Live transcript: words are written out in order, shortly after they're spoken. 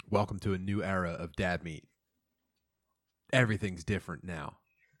Welcome to a new era of Dad Meat. Everything's different now.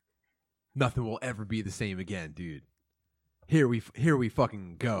 Nothing will ever be the same again, dude. Here we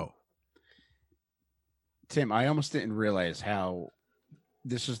fucking go. Tim, I almost didn't realize how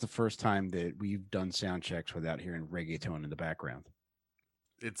this is the first time that we've done sound checks without hearing reggaeton in the background.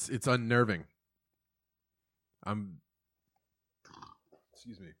 It's unnerving.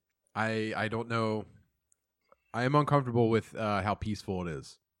 Excuse me. I don't know. I am uncomfortable with how peaceful it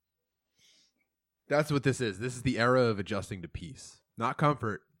is. That's what this is. This is the era of adjusting to peace, not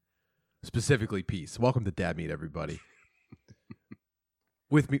comfort, specifically peace. Welcome to Dad Meat, everybody.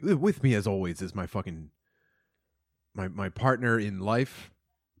 With me as always is my fucking my partner in life.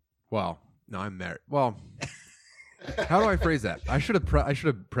 Well, no, I'm married. Well, how do I phrase that? I should have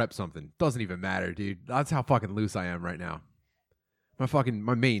prepped something. Doesn't even matter, dude. That's how fucking loose I am right now.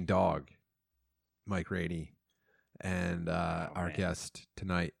 My main dog, Mike Rainey, and our guest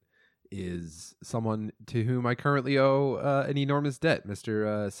tonight is someone to whom I currently owe an enormous debt,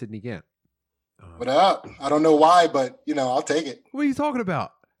 Mr. Sidney Gant. What up? I don't know why, but I'll take it. What are you talking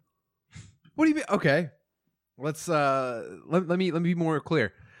about? What do you mean? Okay, let's let me be more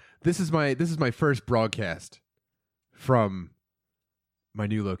clear. This is my first broadcast from my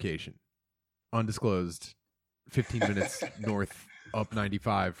new location, undisclosed, 15 minutes north up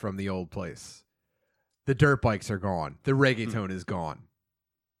 95 from the old place. The dirt bikes are gone. The reggaeton is gone.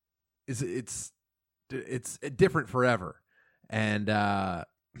 It's different forever. And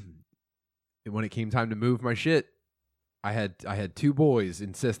when it came time to move my shit, I had two boys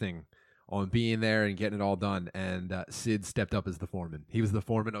insisting on being there and getting it all done, and Sid stepped up as the foreman. He was the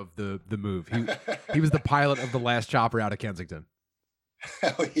foreman of the move. He was the pilot of the last chopper out of Kensington.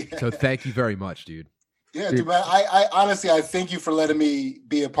 Hell yeah. So thank you very much, dude. Yeah, dude, man. I honestly, I thank you for letting me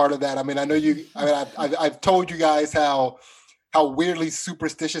be a part of that. I mean, I know you. I mean, I've told you guys how weirdly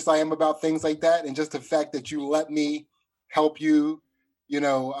superstitious I am about things like that, and just the fact that you let me help you,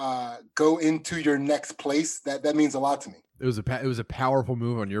 go into your next place. That means a lot to me. It was a powerful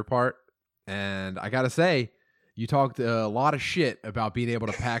move on your part, and I gotta say, you talked a lot of shit about being able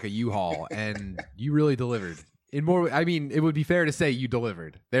to pack a U-Haul, and you really delivered. It would be fair to say you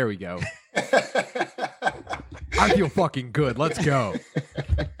delivered. There we go. I feel fucking good. Let's go.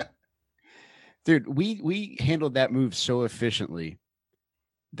 Dude, we handled that move so efficiently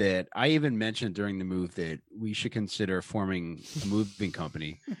that I even mentioned during the move that we should consider forming a moving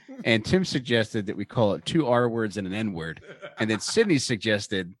company. And Tim suggested that we call it 2 R words and an N word. And then Sydney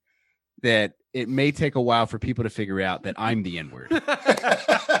suggested that it may take a while for people to figure out that I'm the N word.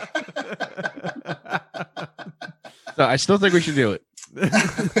 So I still think we should do it.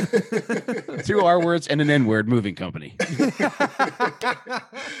 2 R words and an N word moving company.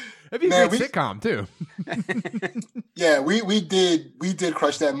 That'd be a great sitcom too. Yeah, we did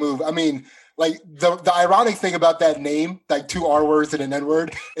crush that move. I mean, like the ironic thing about that name, like 2 R words and an N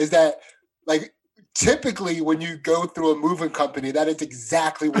word, is that like typically when you go through a moving company, that is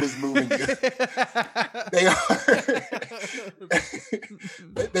exactly what is moving you.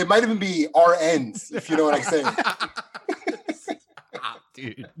 They might even be RNs, if you know what I'm saying.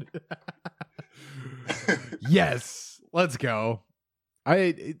 Dude. Yes, let's go.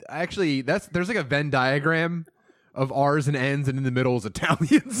 Actually, there's like a Venn diagram of R's and N's, and in the middle is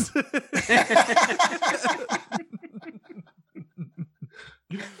Italians.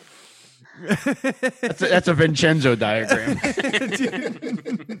 That's a Vincenzo diagram.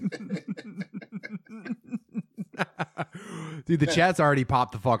 Dude, the chat's already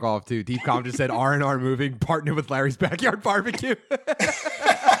popped the fuck off too. Deepcom just said R&R moving, partner with Larry's Backyard Barbecue.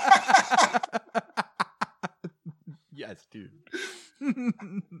 Yes, dude.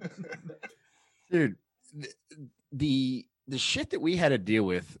 Dude, the shit that we had to deal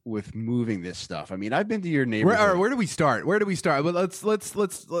with moving this stuff. I mean, I've been to your neighborhood. Where do we start? Well,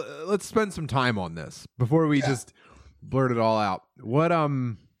 let's spend some time on this before we just blurt it all out. What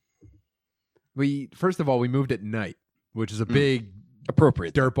first of all, we moved at night, which is a big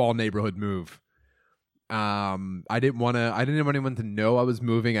appropriate dirtball neighborhood move. I didn't want anyone to know I was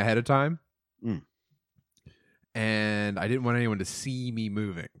moving ahead of time. And I didn't want anyone to see me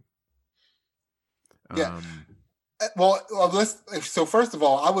moving. Yeah. So first of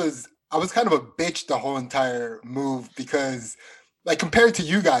all, I was kind of a bitch the whole entire move because, like, compared to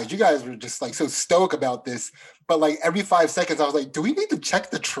you guys were just like so stoic about this. But like every 5 seconds, I was like, "Do we need to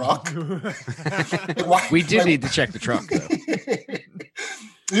check the truck?" We did need to check the truck, though.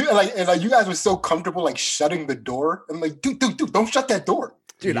 And you guys were so comfortable like shutting the door. I'm like, dude, don't shut that door.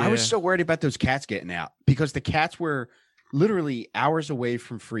 Dude, Yeah. I was so worried about those cats getting out because the cats were literally hours away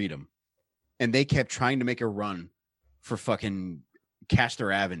from freedom, and they kept trying to make a run for fucking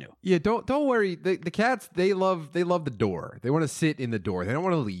Castor Avenue. Yeah, don't worry. The cats, they love the door. They want to sit in the door. They don't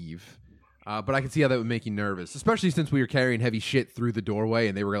want to leave. But I can see how that would make you nervous, especially since we were carrying heavy shit through the doorway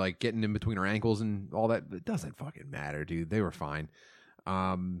and they were like getting in between our ankles and all that. It doesn't fucking matter, dude. They were fine.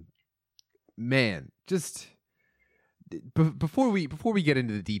 Man, just before we get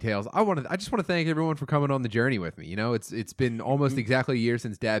into the details, I just want to thank everyone for coming on the journey with me. You know, it's been almost exactly a year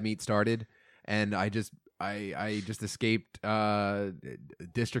since Dad Meat started, and I just escaped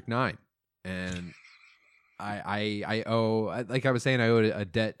District 9, and I owe, like I was saying, I owe a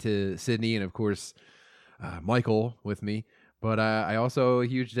debt to Sydney and of course Michael with me, but I also owe a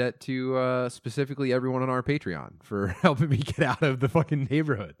huge debt to specifically everyone on our Patreon for helping me get out of the fucking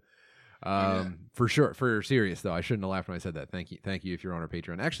neighborhood. For sure, for serious though, I shouldn't have laughed when I said that. Thank you if you're on our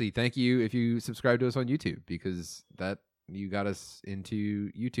Patreon. Actually, thank you if you subscribe to us on YouTube, because that you got us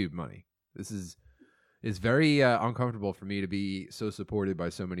into YouTube money. This is very uncomfortable for me to be so supported by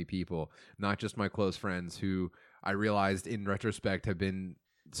so many people, not just my close friends who I realized in retrospect have been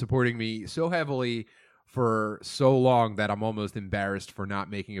supporting me so heavily for so long that I'm almost embarrassed for not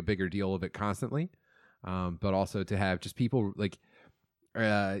making a bigger deal of it constantly. But also to have just people like,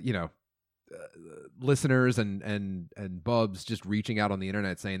 listeners and bubs just reaching out on the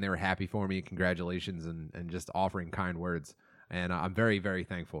internet saying they were happy for me, congratulations, and just offering kind words. And I'm very, very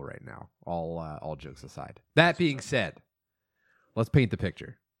thankful right now, all jokes aside. That being said, let's paint the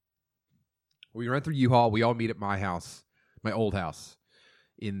picture. We run through U-Haul. We all meet at my house, my old house,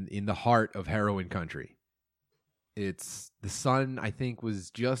 in the heart of heroin country. It's the sun, I think,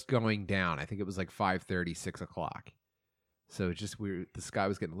 was just going down. I think it was like 5:30, 6 o'clock. So it's just weird. The sky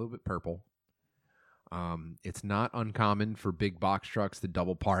was getting a little bit purple. It's not uncommon for big box trucks to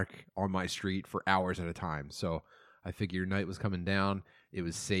double park on my street for hours at a time. So I figured night was coming down. It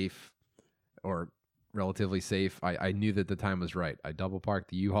was safe, or relatively safe. I knew that the time was right. I double parked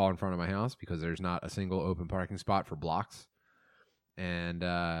the U-Haul in front of my house because there's not a single open parking spot for blocks. And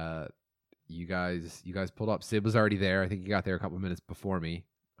you guys pulled up. Sid was already there. I think he got there a couple minutes before me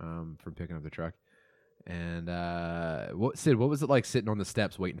from picking up the truck. And Sid, what was it like sitting on the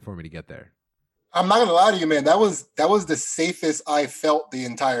steps waiting for me to get there? I'm not gonna lie to you, man. That was the safest I felt the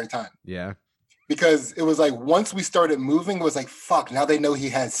entire time. Yeah. Because it was like once we started moving, it was like, fuck, now they know he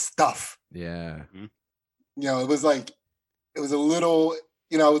has stuff. Yeah. You know, it was a little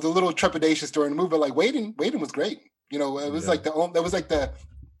trepidatious during the move, but like waiting was great. You know, it was that was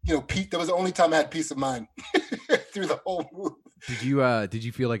the only time I had peace of mind through the whole move. Did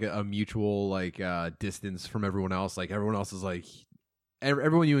you feel like a mutual like distance from everyone else? Like everyone else is like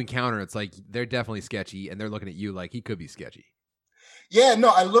everyone you encounter, it's like they're definitely sketchy, and they're looking at you like he could be sketchy. Yeah, no,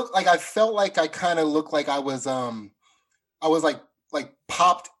 I felt like I kind of looked like I was like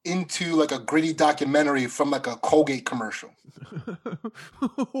popped into like a gritty documentary from like a Colgate commercial.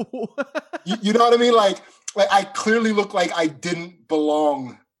 you know what I mean? Like I clearly look like I didn't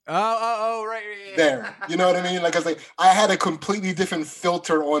belong. Right. There. You know what I mean? Like I had a completely different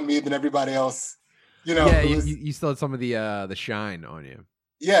filter on me than everybody else. You know? Yeah, you still had some of the shine on you.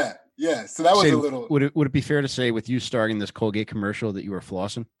 Yeah. So that was a little. Would it be fair to say, with you starring this Colgate commercial, that you were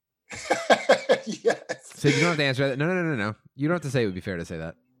flossing? Yes. So you don't have to answer that. No. You don't have to say it would be fair to say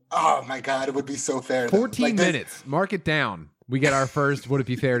that. Oh my God, it would be so fair. 14 minutes. Mark it down. We get our first. Would it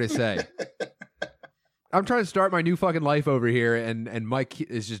be fair to say? I'm trying to start my new fucking life over here, and Mike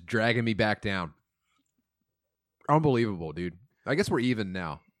is just dragging me back down. Unbelievable, dude. I guess we're even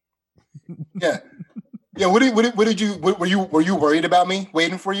now. Yeah. What did you? Were you worried about me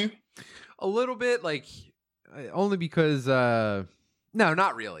waiting for you? A little bit, like only because no,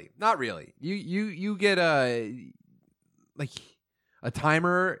 not really. You get a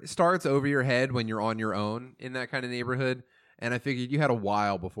timer starts over your head when you're on your own in that kind of neighborhood, and I figured you had a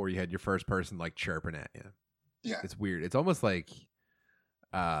while before you had your first person like chirping at you. Yeah, it's weird. It's almost like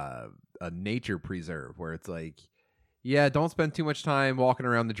a nature preserve where it's like, yeah, don't spend too much time walking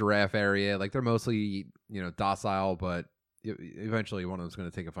around the giraffe area. Like they're mostly docile, but eventually one of them's going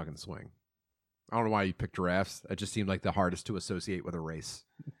to take a fucking swing. I don't know why you picked giraffes. It just seemed like the hardest to associate with a race.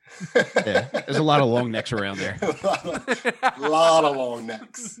 Yeah, there's a lot of long necks around there. a lot of long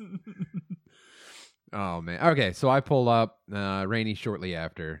necks. Oh, man. Okay, so I pull up Rainy shortly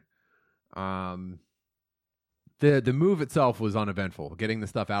after. The move itself was uneventful. Getting the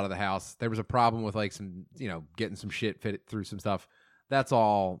stuff out of the house. There was a problem with like some, getting some shit fit through some stuff. That's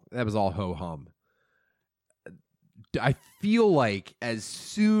all. That was all ho-hum. I feel like as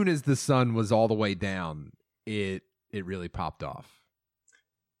soon as the sun was all the way down, it really popped off.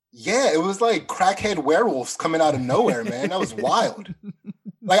 Yeah, it was like crackhead werewolves coming out of nowhere, man. That was wild.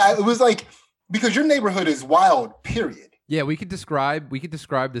 It was like, because your neighborhood is wild, period. Yeah, we could describe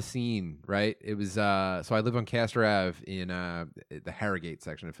the scene, right? It was so I live on Castor Ave in the Harrogate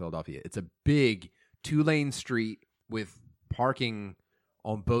section of Philadelphia. It's a big 2-lane street with parking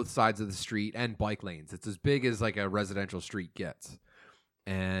on both sides of the street and bike lanes. It's as big as like a residential street gets.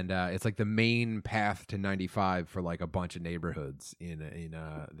 And it's like the main path to 95 for like a bunch of neighborhoods in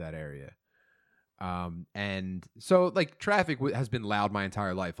that area. And so like traffic has been loud my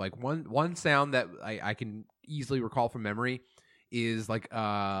entire life. Like one sound that I can easily recall from memory is like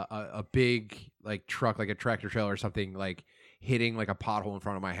a big like truck, like a tractor trailer or something, like hitting like a pothole in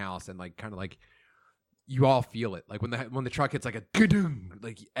front of my house, and like kind of like you all feel it. Like when the truck hits like a ding,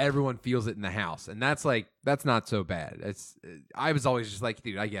 like everyone feels it in the house, and that's not so bad. I was always just like,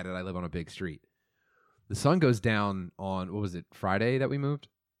 dude, I get it. I live on a big street. The sun goes down on, what was it, Friday that we moved?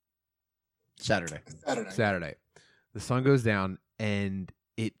 Saturday. The sun goes down, and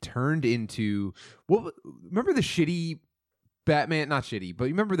it turned into remember the shitty Batman? Not shitty, but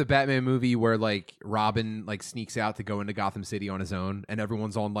you remember the Batman movie where like Robin like sneaks out to go into Gotham City on his own, and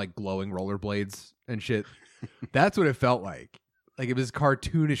everyone's on like glowing rollerblades and shit. That's what it felt like. Like it was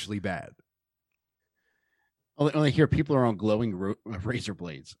cartoonishly bad. Only here people are on glowing razor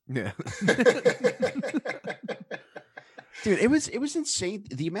blades. Yeah. Dude, it was insane.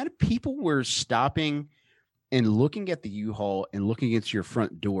 The amount of people were stopping and looking at the U-Haul and looking into your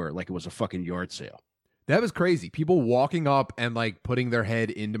front door like it was a fucking yard sale. That was crazy. People walking up and like putting their head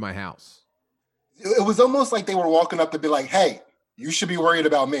into my house. It was almost like they were walking up to be like, "Hey, you should be worried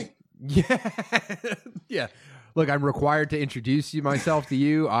about me." Yeah. Yeah. Look, I'm required to introduce myself to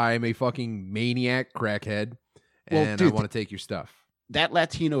you. I'm a fucking maniac crackhead, and dude, I want to take your stuff. That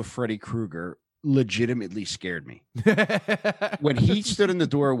Latino Freddy Krueger legitimately scared me. When he stood in the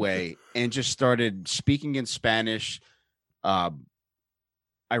doorway and just started speaking in Spanish, I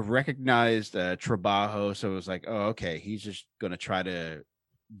recognized Trabajo, so it was like, oh, okay, he's just going to try to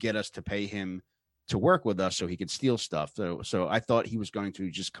get us to pay him to work with us so he could steal stuff. So I thought he was going to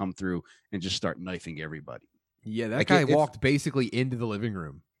just come through and just start knifing everybody. Yeah, that guy walked basically into the living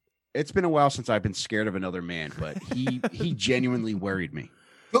room. It's been a while since I've been scared of another man, but he genuinely worried me.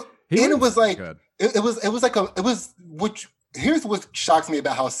 It was like here's what shocks me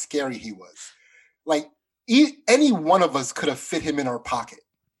about how scary he was. Like any one of us could have fit him in our pocket.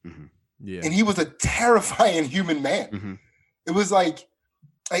 Mm-hmm. Yeah. And he was a terrifying human man. Mm-hmm. It was like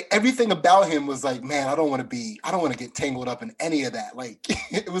everything about him was like, man, I don't want to get tangled up in any of that. Like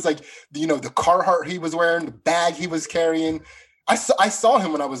it was like, the Carhartt he was wearing, the bag he was carrying. I saw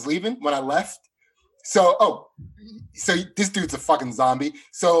him when I left. So this dude's a fucking zombie.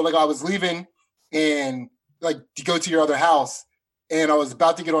 So like I was leaving and like to go to your other house, and I was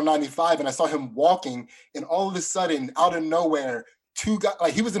about to get on 95 and I saw him walking, and all of a sudden out of nowhere, two guys,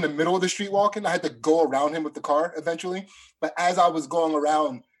 like he was in the middle of the street walking. I had to go around him with the car eventually. But as I was going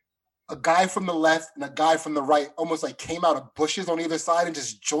around, a guy from the left and a guy from the right almost like came out of bushes on either side and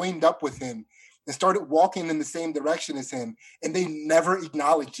just joined up with him and started walking in the same direction as him. And they never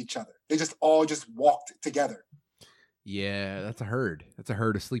acknowledged each other. They just all walked together. Yeah, that's a herd. That's a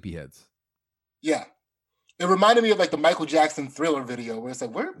herd of sleepyheads. Yeah. It reminded me of like the Michael Jackson Thriller video where it's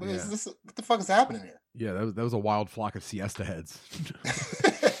like, where is this? What the fuck is happening here? Yeah, that was a wild flock of siesta heads.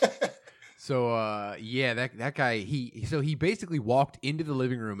 So yeah, that guy, he basically walked into the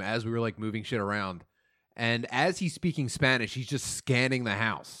living room as we were like moving shit around. And as he's speaking Spanish, he's just scanning the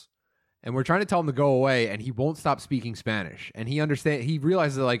house. And we're trying to tell him to go away, and he won't stop speaking Spanish. And he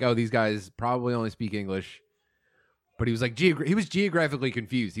realizes that like, oh, these guys probably only speak English. But he was like, he was geographically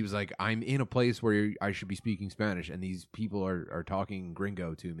confused. He was like, I'm in a place where I should be speaking Spanish, and these people are talking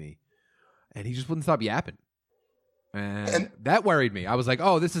gringo to me. And he just wouldn't stop yapping. And that worried me. I was like,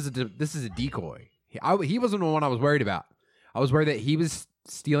 oh, this is a decoy. He wasn't the one I was worried about. I was worried that he was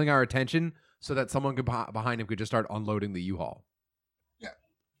stealing our attention so that someone behind him could just start unloading the U-Haul.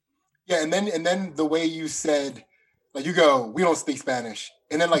 Yeah, and then the way you said, like, you go, we don't speak Spanish,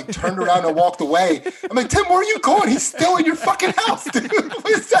 and then like turned around and walked away. I'm like, Tim, where are you going? He's still in your fucking house, dude. What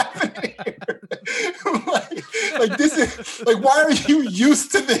is happening here? like this is like, why are you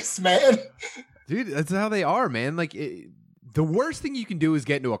used to this, man? Dude, that's how they are, man. Like the worst thing you can do is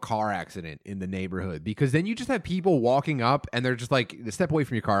get into a car accident in the neighborhood, because then you just have people walking up and they're just like, step away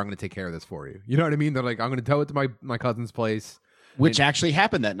from your car. I'm going to take care of this for you. You know what I mean? They're like, I'm going to tow it to my cousin's place. Which actually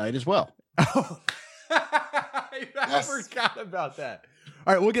happened that night as well. Oh, I forgot about that.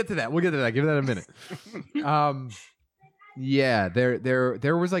 All right, we'll get to that. Give that a minute. Yeah,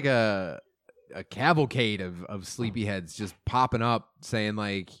 there was like a cavalcade of sleepyheads just popping up saying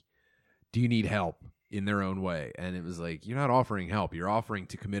like, do you need help, in their own way? And it was like, you're not offering help. You're offering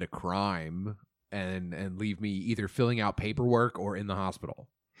to commit a crime and leave me either filling out paperwork or in the hospital.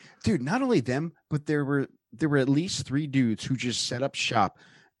 Dude, not only them, but there were at least 3 dudes who just set up shop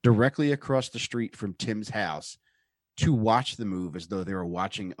directly across the street from Tim's house to watch the move as though they were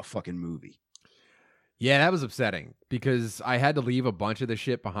watching a fucking movie. Yeah, that was upsetting because I had to leave a bunch of the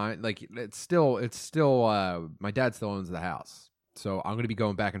shit behind. Like it's still my dad still owns the house. So I'm going to be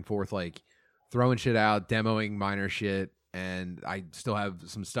going back and forth, like throwing shit out, demoing minor shit. And I still have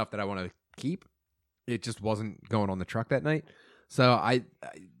some stuff that I want to keep. It just wasn't going on the truck that night. So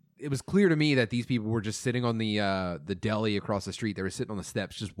it was clear to me that these people were just sitting on the deli across the street. They were sitting on the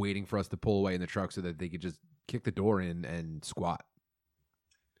steps just waiting for us to pull away in the truck so that they could just kick the door in and squat.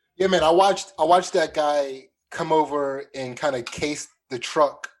 Yeah, man, I watched that guy come over and kind of case the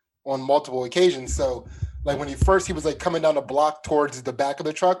truck on multiple occasions. So like when he was like coming down the block towards the back of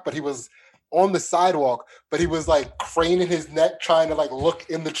the truck, but he was on the sidewalk, but he was like craning his neck trying to like look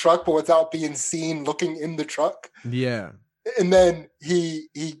in the truck, but without being seen looking in the truck. Yeah. And then he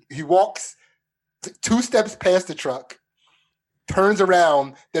walks 2 steps past the truck, turns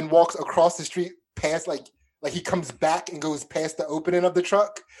around, then walks across the street past like he comes back and goes past the opening of the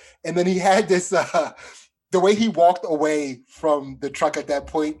truck. And then he had this the way he walked away from the truck at that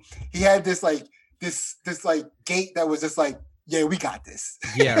point, he had this like this like gait that was just like, yeah, we got this.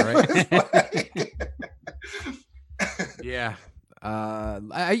 Yeah, right. Yeah.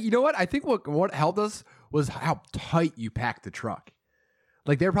 You know what? I think what helped us was how tight you packed the truck.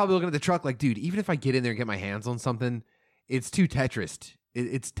 Like they're probably looking at the truck like, dude, even if I get in there and get my hands on something, it's too Tetris.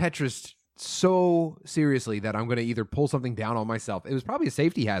 It's Tetris so seriously that I'm going to either pull something down on myself. It was probably a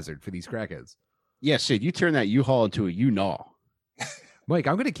safety hazard for these crackheads. Yeah, Sid, you turn that U-Haul into a U-Naw. Mike,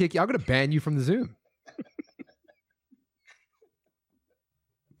 I'm going to kick you. I'm going to ban you from the Zoom.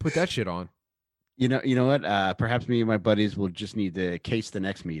 Put that shit on. You know what? Perhaps me and my buddies will just need to case the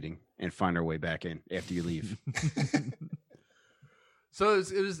next meeting and find our way back in after you leave. So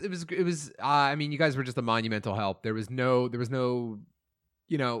it was. I mean, you guys were just a monumental help. There was no.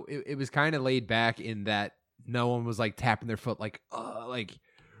 You know, it was kind of laid back in that no one was like tapping their foot like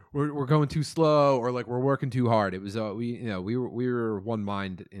we're going too slow or like we're working too hard. It was we were one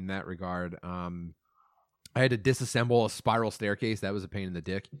mind in that regard. I had to disassemble a spiral staircase. That was a pain in the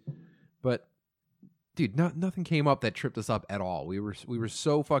dick. But dude, nothing came up that tripped us up at all. We were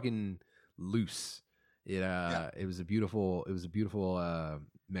so fucking loose. It was a beautiful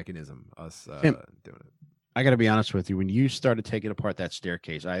mechanism, us doing it. I got to be honest with you. When you started taking apart that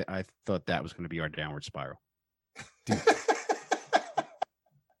staircase, I thought that was going to be our downward spiral. Dude.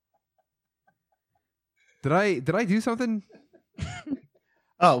 Did I do something?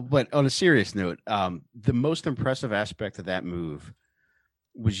 Oh, but on a serious note, the most impressive aspect of that move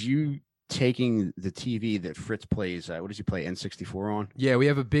was you taking the TV that Fritz plays. What does he play? N64 on? Yeah, we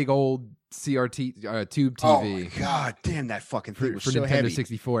have a big old CRT tube TV. Oh my God damn, that fucking thing was for so Nintendo heavy.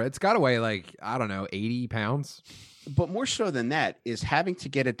 64. It's got to weigh like, I don't know, 80 pounds. But more so than that is having to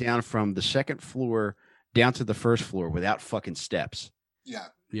get it down from the second floor down to the first floor without fucking steps. Yeah.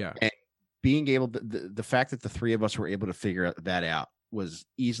 Yeah. And being able to, the fact that the 3 of us were able to figure that out was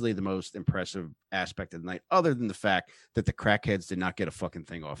easily the most impressive aspect of the night, other than the fact that the crackheads did not get a fucking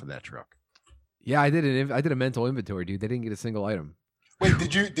thing off of that truck. Yeah, I did a mental inventory, dude. They didn't get a single item. Wait,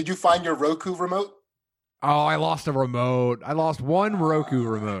 did you find your Roku remote? Oh, I lost a remote. I lost one Roku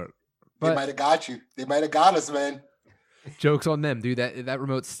remote. They might have got you. They might have got us, man. Joke's on them, dude. That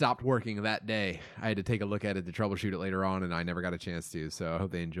remote stopped working that day. I had to take a look at it to troubleshoot it later on, and I never got a chance to. So I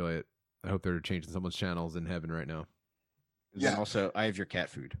hope they enjoy it. I hope they're changing someone's channels in heaven right now. And then also, I have your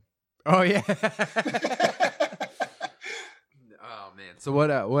cat food. Oh yeah. Oh man. So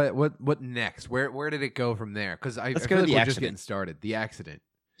what next? Where did it go from there? Because I feel like we're just getting started. The accident.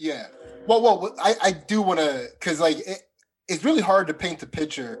 Yeah. Well, I do want to, because like it's really hard to paint the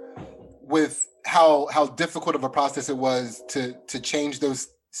picture with how difficult of a process it was to change those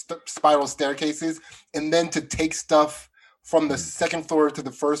spiral staircases and then to take stuff from the second floor to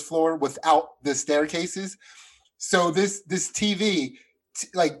the first floor without the staircases. So this TV,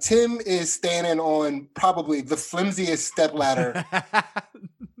 like Tim is standing on probably the flimsiest step ladder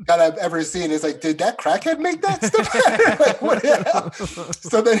that I've ever seen. It's like, did that crackhead make that step ladder? Like, what the hell?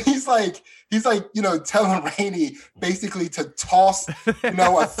 So then he's like, telling Rainey basically to toss, a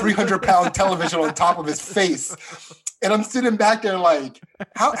 300-pound television on top of his face. And I'm sitting back there like,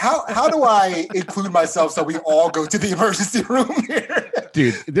 how do I include myself so we all go to the emergency room here?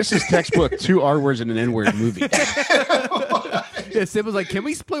 Dude, this is textbook 2 R words and an N word movie. Yeah, Sim was like, can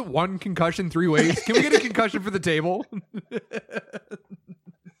we split one concussion 3 ways? Can we get a concussion for the table?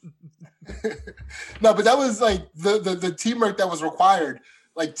 No, but that was like the teamwork that was required.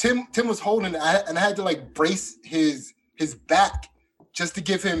 like Tim was holding it, and I had to like brace his back just to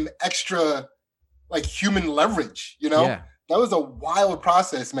give him extra like human leverage, you know? Yeah. That was a wild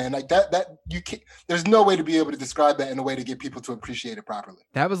process, man. Like that you can't, there's no way to be able to describe that in a way to get people to appreciate it properly.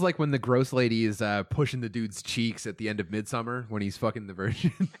 That was like when the gross lady is pushing the dude's cheeks at the end of Midsummer when he's fucking the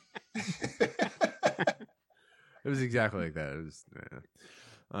virgin. It was exactly like that. It was,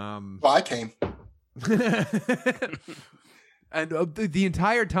 Well, I came. and the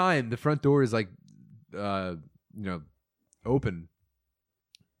entire time the front door is like, open.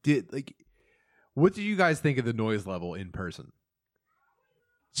 What did you guys think of the noise level in person?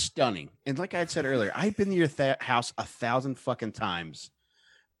 Stunning. And like I had said earlier, I've been to your house 1,000 fucking times,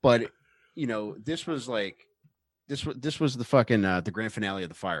 but you know, this was like, this was the fucking the grand finale of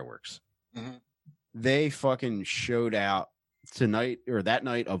the fireworks. Mm-hmm. They fucking showed out tonight or that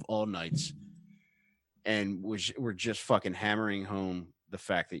night of all nights, and we're just fucking hammering home the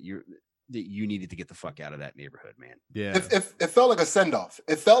fact that you needed to get the fuck out of that neighborhood, man. Yeah, it felt like a send off.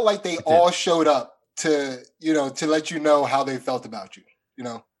 It felt like they all showed up to let you know how they felt about you. You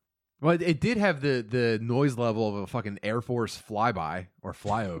know. Well, it did have the noise level of a fucking Air Force flyby or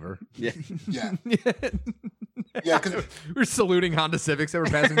flyover. Yeah. Yeah. Yeah, because we're saluting Honda Civics that were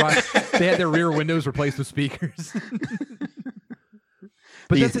passing by. They had their rear windows replaced with speakers.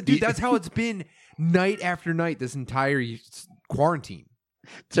 But that's how it's been night after night this entire quarantine.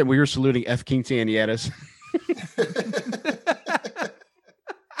 So we were saluting F. King Tanietas.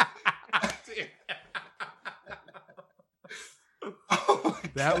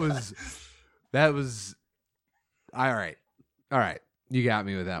 That was all right. All right. You got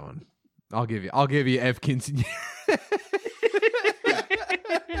me with that one. I'll give you F. King.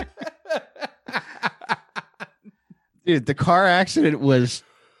 Dude, the car accident was.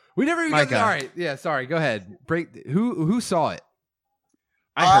 We never even got. All right, yeah. Sorry, go ahead. Who saw it?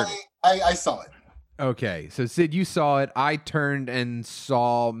 I heard it. I saw it. Okay, so Sid, you saw it. I turned and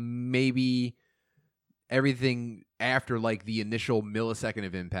saw maybe everything after like the initial millisecond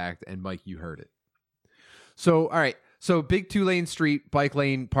of impact, and Mike, you heard it. So, all right. So, big 2-lane street, bike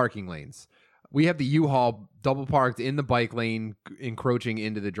lane, parking lanes. We have the U-Haul double parked in the bike lane, encroaching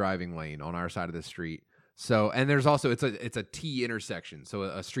into the driving lane on our side of the street. So, and there's also it's a T intersection. So,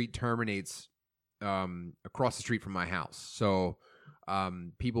 a street terminates across the street from my house. So,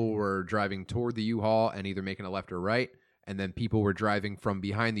 people were driving toward the U-Haul and either making a left or right, and then people were driving from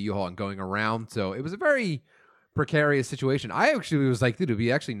behind the U-Haul and going around. So, it was a very precarious situation. I actually was like, dude, it'd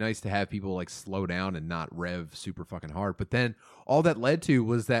be actually nice to have people like slow down and not rev super fucking hard. But then all that led to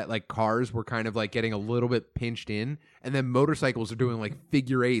was that like cars were kind of like getting a little bit pinched in, and then motorcycles are doing like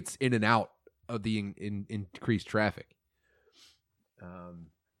figure eights in and out of the increased traffic.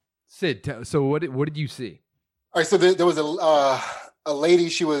 Sid, so what did you see? All right, so there was a lady.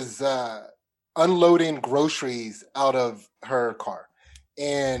 She was unloading groceries out of her car,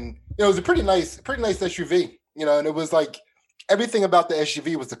 and it was a pretty nice SUV. You know, and it was like everything about the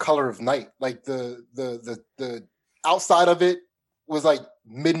SUV was the color of night. Like the outside of it was like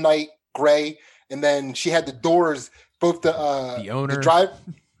midnight gray, and then she had the doors, both the owner, the drive.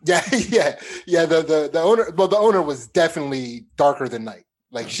 Yeah. The owner. Well, the owner was definitely darker than night.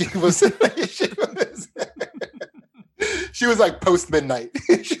 Like she was she was like post midnight.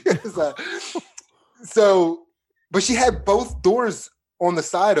 But she had both doors on the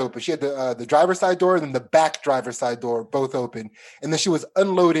side open. She had the driver's side door and then the back driver's side door both open. And then she was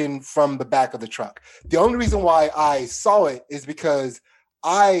unloading from the back of the truck. The only reason why I saw it is because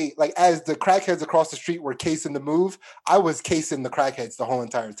as the crackheads across the street were casing the move, I was casing the crackheads the whole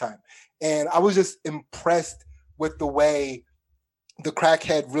entire time. And I was just impressed with the way the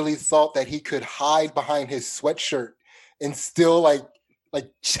crackhead really thought that he could hide behind his sweatshirt and still like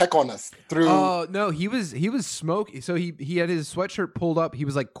check on us through. Oh no, he was smoking. So he had his sweatshirt pulled up. He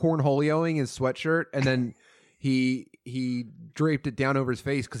was like cornholioing his sweatshirt, and then he draped it down over his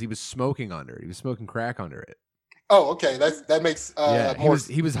face because he was smoking under it. He was smoking crack under it. Oh, okay. That makes more.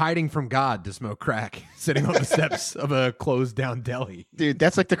 He was hiding from God to smoke crack, sitting on the steps of a closed down deli. Dude,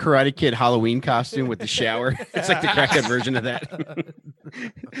 that's like the Karate Kid Halloween costume with the shower. It's like the crackhead version of that.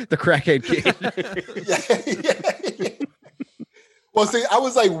 The crackhead kid. Yeah. Well, see, I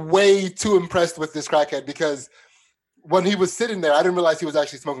was like way too impressed with this crackhead because when he was sitting there, I didn't realize he was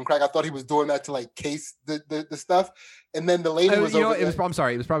actually smoking crack. I thought he was doing that to like case the stuff. And then the lady was over there. I'm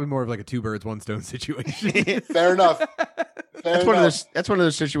sorry. It was probably more of like a 2 birds, 1 stone situation. Fair enough. That's one of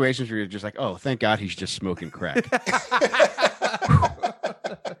those situations where you're just like, oh, thank God he's just smoking crack.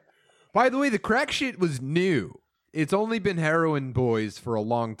 By the way, the crack shit was new. It's only been heroin boys for a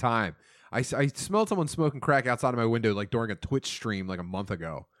long time. I smelled someone smoking crack outside of my window like during a Twitch stream like a month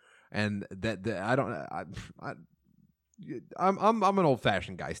ago, and that I don't. I'm an old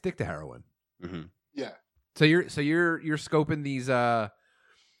fashioned guy. Stick to heroin. Mm-hmm. Yeah. So you're scoping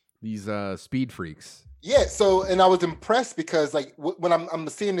these speed freaks. Yeah. So, and I was impressed because like when I'm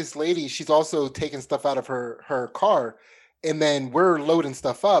seeing this lady, she's also taking stuff out of her car, and then we're loading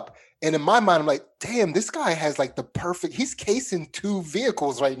stuff up. And in my mind, I'm like, damn, this guy has like the perfect. He's casing 2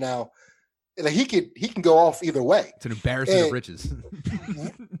 vehicles right now. Like he can go off either way. It's an embarrassment of riches.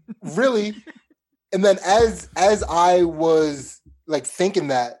 Really. And then as I was like thinking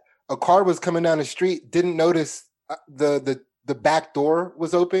that, a car was coming down the street, didn't notice the back door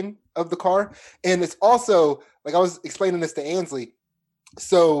was open of the car. And it's also like I was explaining this to Ansley.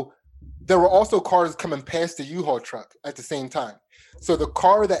 So there were also cars coming past the U-Haul truck at the same time. So the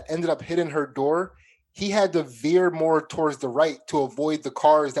car that ended up hitting her door, he had to veer more towards the right to avoid the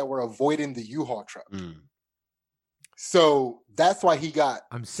cars that were avoiding the U-Haul truck. Mm. So that's why he got.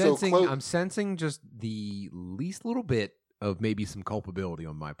 I'm sensing just the least little bit of maybe some culpability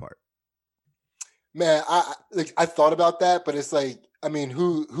on my part. Man, I thought about that, but it's like, I mean,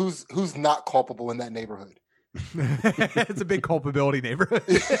 who's not culpable in that neighborhood? It's a big culpability neighborhood.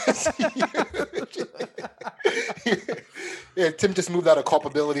 Yeah, Tim just moved out of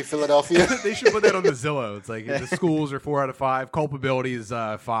culpability, Philadelphia. They should put that on the Zillow. It's like the schools are 4 out of 5. Culpability is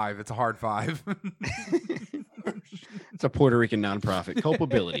 5. It's a hard 5. It's a Puerto Rican nonprofit.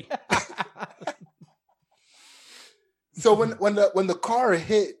 Culpability. So when the car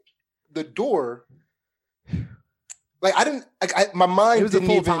hit the door, like I didn't, like my mind. It was didn't a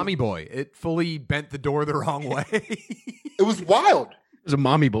full even, Tommy boy. It fully bent the door the wrong way. It was wild. It was a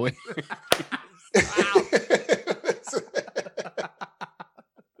mommy boy.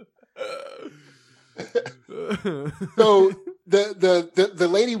 So the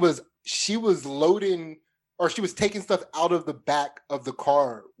lady was loading, or she was taking stuff out of the back of the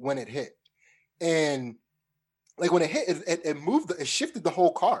car when it hit, and like when it hit, it moved, it shifted the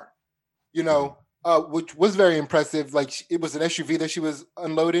whole car, which was very impressive. Like it was an SUV that she was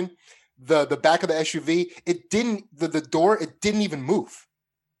unloading. The back of the SUV, it didn't, the door, it didn't even move.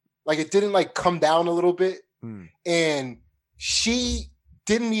 Like it didn't like come down a little bit, and she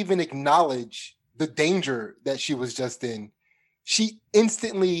didn't even acknowledge the danger that she was just in. She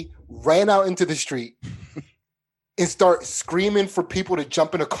instantly ran out into the street and start screaming for people to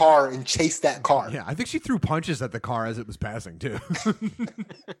jump in a car and chase that car. Yeah, I think she threw punches at the car as it was passing too.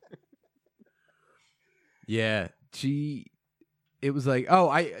 Yeah, it was like,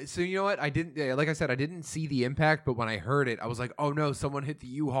 so you know what? I didn't, like I said, I didn't see the impact, but when I heard it, I was like, oh no, someone hit the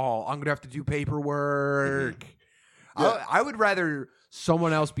U-Haul. I'm going to have to do paperwork. Yeah. I would rather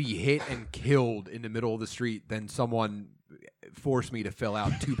someone else be hit and killed in the middle of the street than someone force me to fill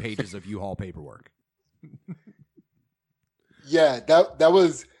out 2 pages of U-Haul paperwork. Yeah, that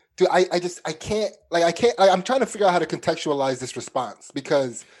was, dude, I'm trying to figure out how to contextualize this response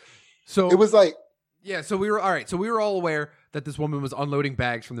because it was like, yeah, so we were all right. So we were all aware that this woman was unloading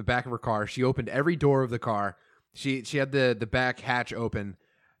bags from the back of her car. She opened every door of the car. She had the back hatch open.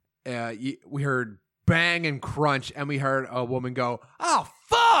 We heard bang and crunch, and we heard a woman go, "Oh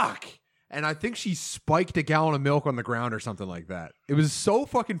fuck!" And I think she spiked a gallon of milk on the ground or something like that. It was so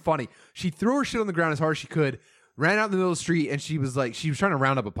fucking funny. She threw her shit on the ground as hard as she could, ran out in the middle of the street, and she was trying to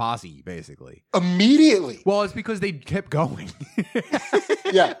round up a posse, basically. Immediately. Well, it's because they kept going.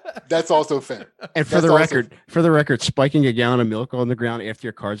 Yeah, that's also fair. And for the record, spiking a gallon of milk on the ground after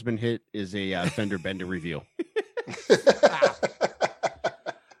your car's been hit is a fender bender reveal.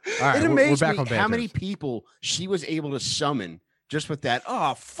 All right, it amazed we're back me on how many people she was able to summon just with that.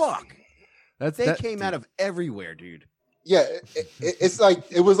 Oh fuck! They came out of everywhere, dude. Yeah, it's like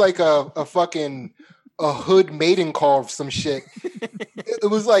it was like a fucking a hood mating call of some shit. It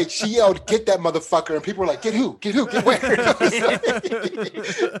was like she yelled, "Get that motherfucker!" and people were like, "Get who? Get who? Get where?"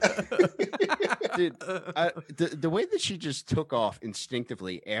 Dude, the way that she just took off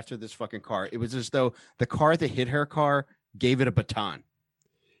instinctively after this fucking car, it was as though the car that hit her car gave it a baton.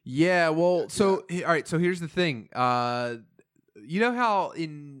 Yeah, well, all right, so here's the thing. You know how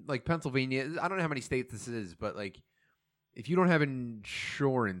in like Pennsylvania, I don't know how many states this is, but like if you don't have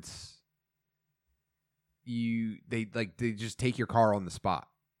insurance, they just take your car on the spot.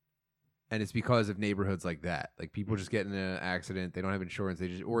 And it's because of neighborhoods like that. Like people just get in an accident, they don't have insurance,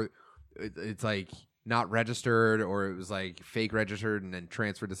 it's like not registered, or it was like fake registered and then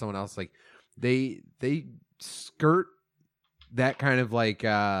transferred to someone else. Like they skirt that kind of like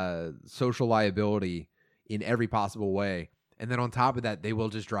social liability in every possible way. And then on top of that, they will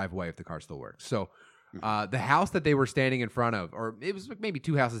just drive away if the car still works. So The house that they were standing in front of, or it was maybe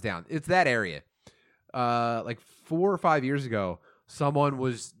 2 houses down. It's that area. Like 4 or 5 years ago, someone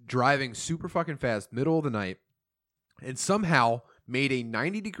was driving super fucking fast, middle of the night, and somehow made a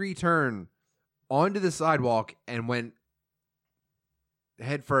 90-degree turn onto the sidewalk and went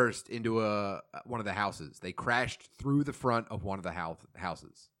head first into one of the houses. They crashed through the front of one of the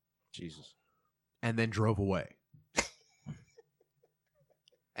houses. Jesus. And then drove away.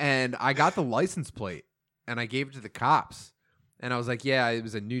 And I got the license plate and I gave it to the cops. And I was like, yeah, it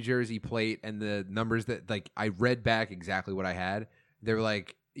was a New Jersey plate, and the numbers that, like, I read back exactly what I had. They were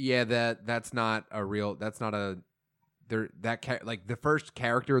like, yeah, that's not a real, that's not a, like the first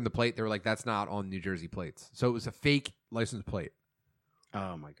character in the plate, they were like, that's not on New Jersey plates. So it was a fake license plate.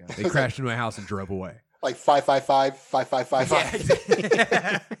 Oh my God. They crashed into my house and drove away. Like 555,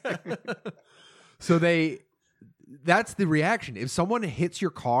 5555. So that's the reaction. If someone hits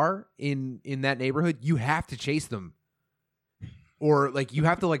your car in that neighborhood, you have to chase them. Or like you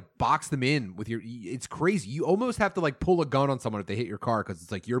have to like box them in with it's crazy. You almost have to like pull a gun on someone if they hit your car, because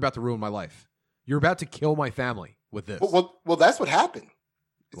it's like, you're about to ruin my life. You're about to kill my family with this. Well, that's what happened.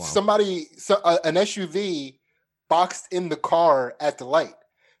 Wow. An SUV boxed in the car at the light.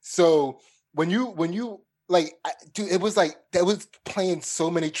 So when you like, dude, it was like that was playing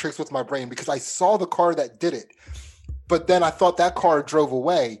so many tricks with my brain, because I saw the car that did it, but then I thought that car drove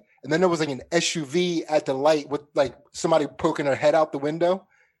away, and then there was like an SUV at the light with like somebody poking their head out the window,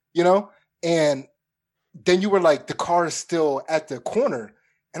 and then you were like, the car is still at the corner,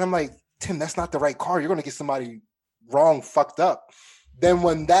 and I'm like, Tim, that's not the right car. You're going to get somebody wrong, fucked up. Then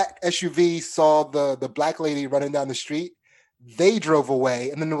when that SUV saw the black lady running down the street, they drove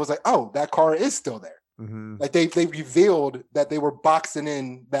away, and then it was like, oh, that car is still there. Mm-hmm. Like they revealed that they were boxing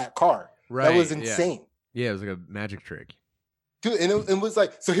in that car. Right. That was insane. Yeah, it was like a magic trick. Dude, and it was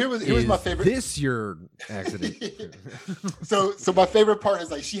like, so here was my favorite. This your accident. so my favorite part is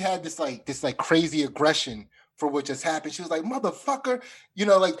like, she had this crazy aggression for what just happened. She was like, motherfucker,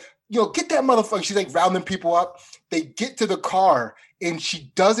 get that motherfucker. She's like rounding people up. They get to the car and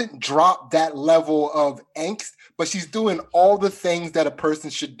she doesn't drop that level of angst, but she's doing all the things that a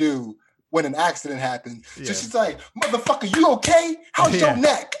person should do when an accident happens. Yeah. So she's like, motherfucker, you okay? How's your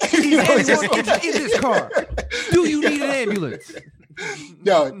neck? Get in this car. Do you need an ambulance?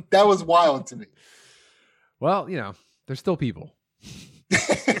 No, that was wild to me. Well, they're still people.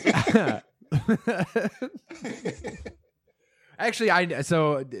 Actually,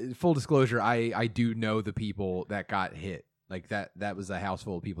 so full disclosure, I do know the people that got hit. Like that was a house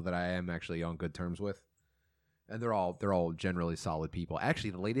full of people that I am actually on good terms with. And they're all generally solid people.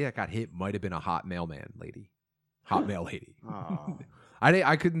 Actually, the lady that got hit might have been a hot mailman lady. Hot mail lady. Oh.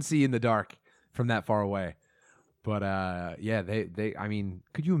 I couldn't see in the dark from that far away. But yeah, they I mean,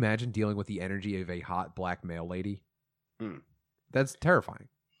 could you imagine dealing with the energy of a hot black mail lady? That's terrifying.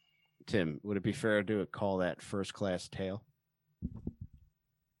 Tim, would it be fair to call that first class tail?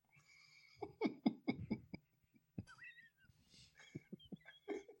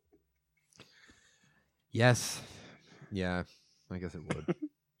 Yes. Yeah, I guess it would.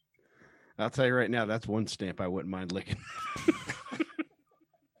 I'll tell you right now, that's one stamp I wouldn't mind licking.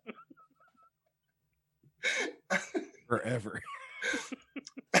 Forever.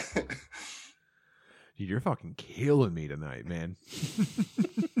 Dude, you're fucking killing me tonight, man.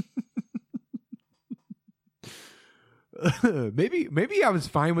 Maybe I was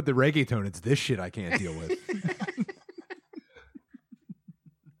fine with the reggaeton. It's this shit I can't deal with.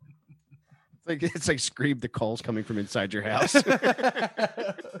 It's like Scream, the calls coming from inside your house.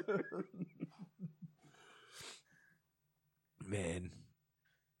 Man.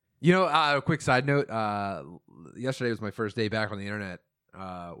 A quick side note. Yesterday was my first day back on the internet,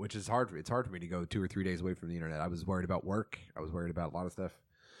 which is hard. It's hard for me to go 2 or 3 days away from the internet. I was worried about work. I was worried about a lot of stuff.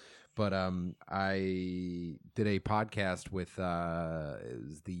 But I did a podcast with it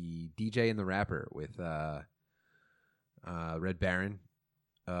was the DJ and the rapper with Red Baron,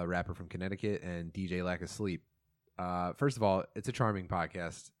 a rapper from Connecticut, and DJ Lack of Sleep. First of all, it's a charming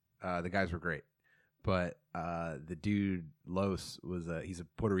podcast. The guys were great. But the dude, Los, he's a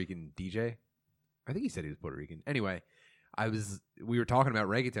Puerto Rican DJ. I think he said he was Puerto Rican. Anyway, we were talking about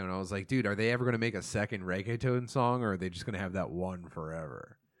reggaeton. I was like, dude, are they ever going to make a second reggaeton song, or are they just going to have that one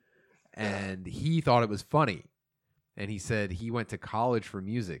forever? And he thought it was funny. And he said he went to college for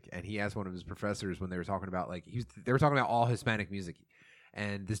music, and he asked one of his professors when they were talking about, they were talking about all Hispanic music.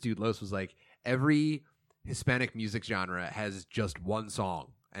 And this dude, Los, was like, every Hispanic music genre has just one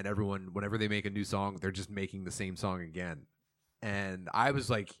song. And everyone, whenever they make a new song, they're just making the same song again. And I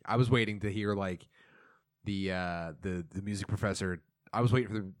was waiting to hear the music professor. I was waiting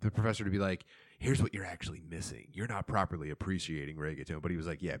for the professor to be like, here's what you're actually missing. You're not properly appreciating reggaeton. But he was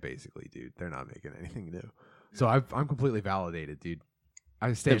like, yeah, basically, dude, they're not making anything new. So I'm completely validated, dude.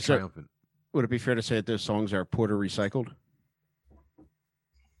 I stand triumphant. Would it be fair to say that those songs are Porter recycled?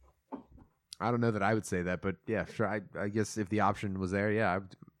 I don't know that I would say that, but yeah, sure. I guess if the option was there, yeah,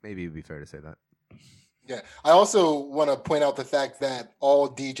 maybe it'd be fair to say that. Yeah. I also want to point out the fact that all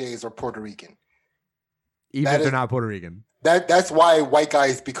DJs are Puerto Rican. Even if they're not Puerto Rican. That's why white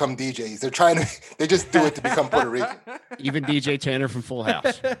guys become DJs. They just do it to become Puerto Rican. Even DJ Tanner from Full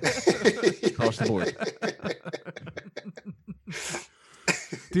House. Across the board.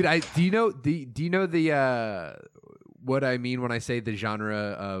 Dude, do you know the what I mean when I say the genre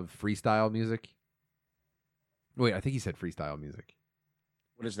of freestyle music? Wait, I think he said freestyle music.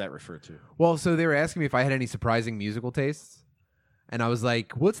 What does that refer to? Well, so they were asking me if I had any surprising musical tastes. And I was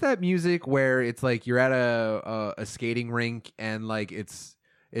like, what's that music where it's like you're at a skating rink and like it's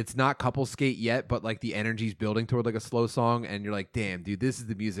not couple skate yet, but like the energy's building toward like a slow song and you're like, damn, dude, this is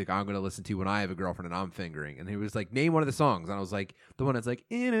the music I'm going to listen to when I have a girlfriend and I'm fingering. And he was like, name one of the songs. And I was like, the one that's like,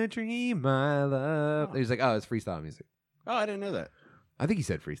 in a dream, my love. And he was like, oh, it's freestyle music. Oh, I didn't know that. I think he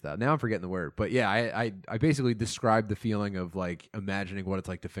said freestyle. Now I'm forgetting the word. But yeah, I basically described the feeling of like imagining what it's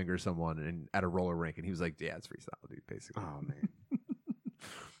like to finger someone and at a roller rink. And he was like, yeah, it's freestyle, dude, basically. Oh, man.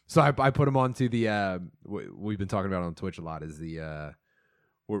 So I put him onto the we've been talking about on Twitch a lot is the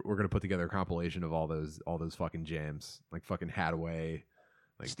we're gonna put together a compilation of all those fucking jams like fucking Hadaway,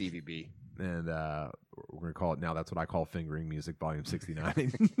 like Stevie B, and we're gonna call it now. That's what I call fingering music, volume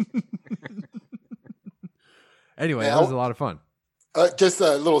 69. Anyway, that was a lot of fun. Just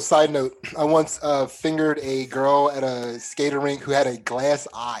a little side note. I once fingered a girl at a skater rink who had a glass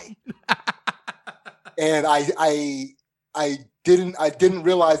eye, and I didn't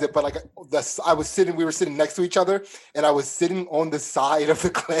realize it, but like we were sitting next to each other, and I was sitting on the side of the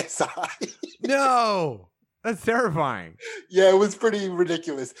glass eye. No, that's terrifying. Yeah, it was pretty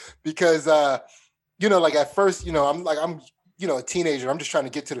ridiculous because like at first, I'm a teenager. I'm just trying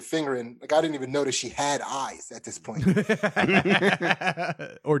to get to the finger, and like I didn't even notice she had eyes at this point,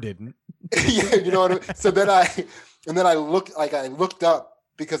 or didn't. Yeah, you know what I mean. So then I looked up.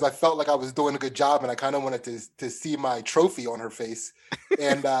 Because I felt like I was doing a good job and I kind of wanted to see my trophy on her face.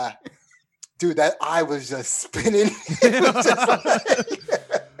 And dude, that eye was just spinning. Was just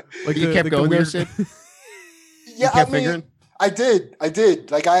like you kept going there, Sid? Yeah, I did.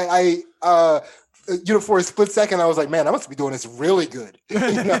 Like I for a split second, I was like, man, I must be doing this really good.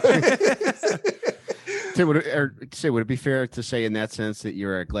 So would it be fair to say in that sense that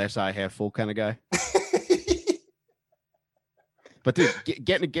you're a glass eye half full kind of guy? But dude,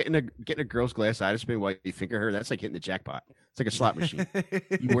 getting a girl's glass eye to spin while you finger her, that's like hitting the jackpot. It's like a slot machine.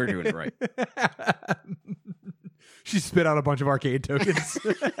 You were doing it right. She spit out a bunch of arcade tokens.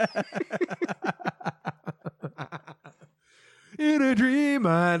 In a dream,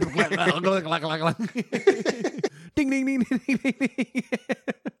 ding, ding, ding, ding, ding, ding.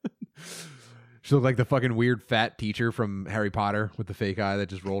 She looked like the fucking weird fat teacher from Harry Potter with the fake eye that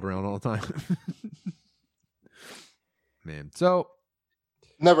just rolled around all the time. Man, so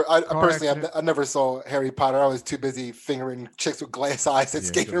I never saw Harry Potter. I was too busy fingering chicks with glass eyes at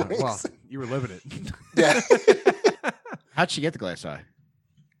skating rinks. Well, you were living it. Yeah. How'd she get the glass eye?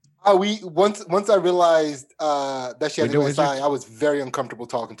 Once I realized that she had a glass eye, I was very uncomfortable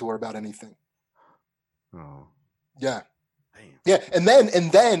talking to her about anything. Oh, yeah, damn. Yeah, and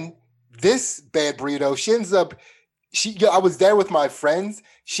then this bad burrito, she ends up. I was there with my friends.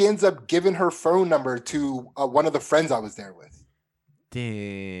 She ends up giving her phone number to one of the friends I was there with.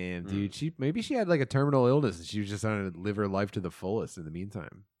 Damn, dude. Maybe she had like a terminal illness and she was just trying to live her life to the fullest in the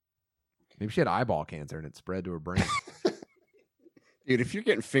meantime. Maybe she had eyeball cancer and it spread to her brain. Dude, if you're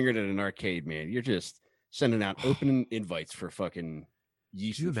getting fingered at an arcade, man, you're just sending out open invites for fucking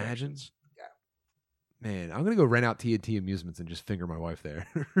yeast. Can you imagine? Yeah. Man, I'm going to go rent out T&T Amusements and just finger my wife there.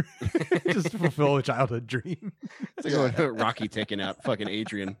 Just to fulfill a childhood dream. It's like Rocky taking out fucking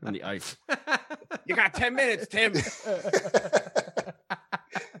Adrian on the ice. You got 10 minutes, Tim.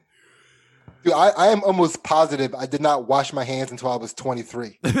 Dude, I am almost positive I did not wash my hands until I was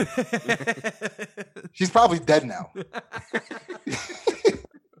 23. She's probably dead now.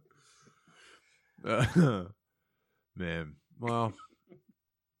 Man, well...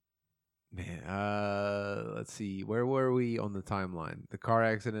 Man, let's see. Where were we on the timeline? The car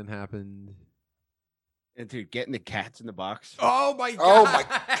accident happened. And dude, getting the cats in the box. Oh my god! Oh my!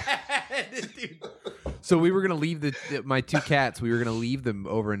 Dude. So we were gonna leave my two cats. We were gonna leave them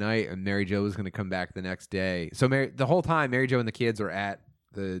overnight, and Mary Jo was gonna come back the next day. So the whole time, Mary Jo and the kids are at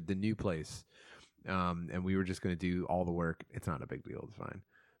the new place, and we were just gonna do all the work. It's not a big deal. It's fine.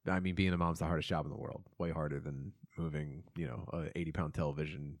 I mean, being a mom's the hardest job in the world. Way harder than moving, a 80-pound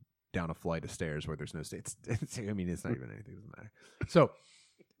television down a flight of stairs where there's no states. I mean, it's not even anything. It doesn't matter. So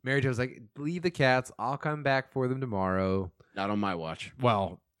Mary Jo was like, leave the cats. I'll come back for them tomorrow. Not on my watch.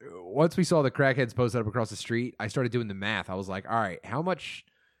 Well, once we saw the crackheads posted up across the street, I started doing the math. I was like, all right, how much...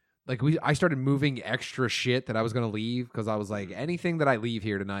 I started moving extra shit that I was going to leave because I was like, anything that I leave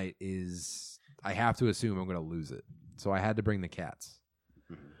here tonight I have to assume I'm going to lose it. So I had to bring the cats.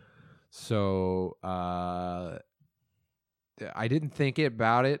 So I didn't think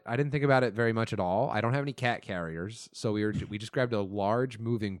about it. I didn't think about it very much at all. I don't have any cat carriers. So we just grabbed a large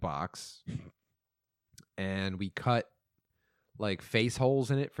moving box and we cut like face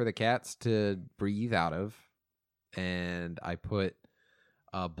holes in it for the cats to breathe out of. And I put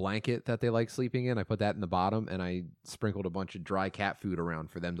a blanket that they like sleeping in. I put that in the bottom and I sprinkled a bunch of dry cat food around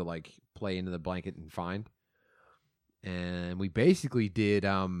for them to like play into the blanket and find. And we basically did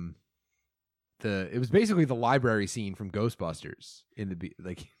it was basically the library scene from Ghostbusters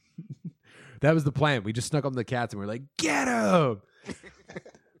that was the plan. We just snuck up on the cats and we were like, get them.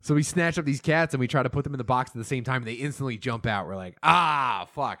 So we snatch up these cats and we try to put them in the box at the same time. And they instantly jump out. We're like,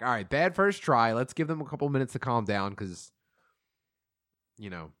 fuck. All right, bad first try. Let's give them a couple minutes to calm down because,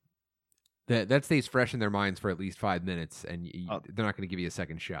 that stays fresh in their minds for at least 5 minutes. And they're not going to give you a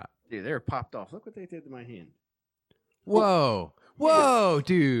second shot. Dude, they were popped off. Look what they did to my hand. Whoa,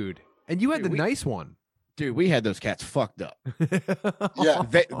 dude. And you had the nice one. Dude, we had those cats fucked up. Yeah.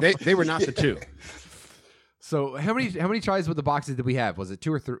 They were not the two. So how many tries with the boxes did we have? Was it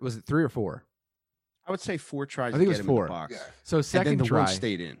 2 or 3? Was it 3 or 4? I would say 4 tries. I think to it was get 4. in the box. Yeah. So second and then the try one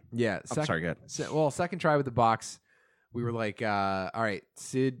stayed in. Yeah. I'm sorry, go ahead. Second try with the box, we were like, all right,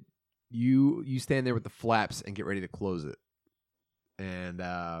 Sid, you stand there with the flaps and get ready to close it.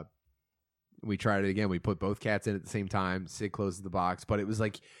 And we tried it again. We put both cats in at the same time. Sid closes the box, but it was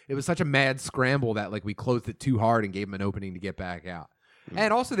such a mad scramble that like we closed it too hard and gave them an opening to get back out. Mm-hmm.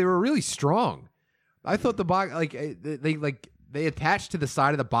 And also they were really strong. I thought the box they attached to the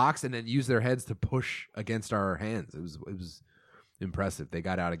side of the box and then used their heads to push against our hands. It was impressive. They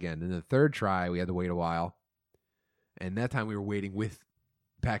got out again. And the third try, we had to wait a while. And that time we were waiting with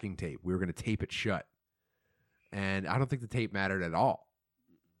packing tape. We were going to tape it shut. And I don't think the tape mattered at all.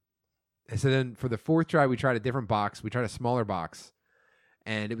 And so then for the fourth try, we tried a different box. We tried a smaller box.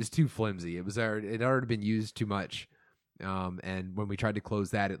 And it was too flimsy. It had already been used too much. And when we tried to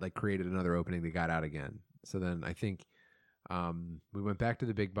close that, it like created another opening that got out again. So then I think we went back to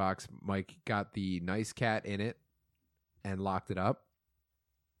the big box. Mike got the nice cat in it and locked it up.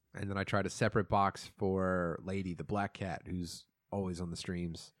 And then I tried a separate box for Lady, the black cat, who's always on the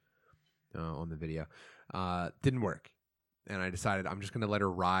streams, on the video. Didn't work. And I decided I'm just going to let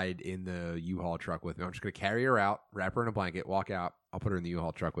her ride in the U-Haul truck with me. I'm just going to carry her out, wrap her in a blanket, walk out. I'll put her in the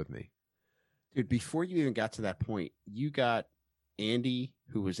U-Haul truck with me. Dude, before you even got to that point, you got Andy,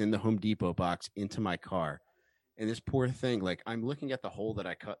 who was in the Home Depot box, into my car. And this poor thing, like, I'm looking at the hole that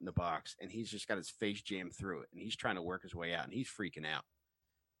I cut in the box, and he's just got his face jammed through it. And he's trying to work his way out, and he's freaking out.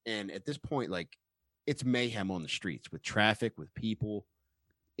 And at this point, like, it's mayhem on the streets with traffic, with people.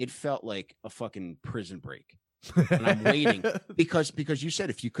 It felt like a fucking prison break. And I'm waiting because you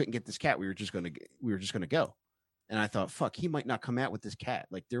said if you couldn't get this cat, we were just gonna go. And I thought, fuck, he might not come out with this cat.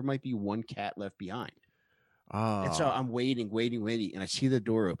 Like there might be one cat left behind. Oh. And so I'm waiting, and I see the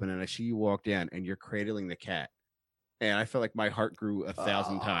door open, and I see you walk down, and you're cradling the cat. And I felt like my heart grew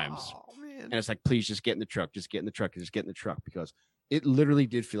 1,000 times. Man. And it's like, please just get in the truck, because it literally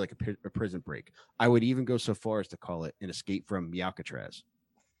did feel like a prison break. I would even go so far as to call it an escape from Alcatraz.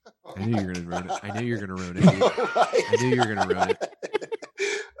 I knew you were going to ruin it. I knew you were going to ruin it.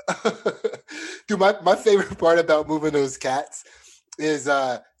 Dude, my favorite part about moving those cats is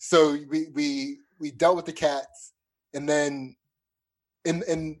so we dealt with the cats, and then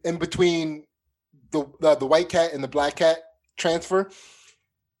in between the white cat and the black cat transfer,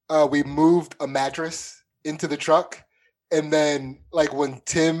 we moved a mattress into the truck, and then like when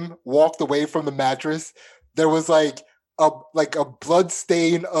Tim walked away from the mattress, there was like a blood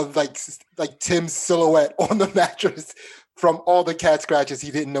stain of like Tim's silhouette on the mattress from all the cat scratches he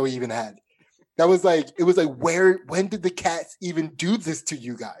didn't know he even had. That was like, it was like, when did the cats even do this to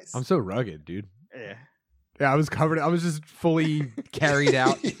you guys? I'm so rugged, dude. Yeah, I was covered. I was just fully carried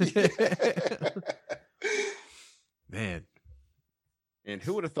out. Man. And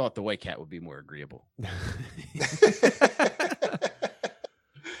who would have thought the white cat would be more agreeable?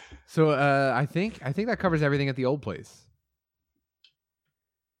 So I think that covers everything at the old place.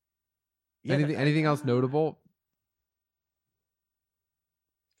 Yeah, anything else notable?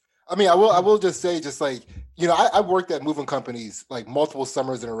 I mean, I will just say, just like I worked at moving companies like multiple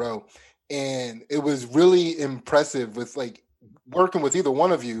summers in a row, and it was really impressive with like working with either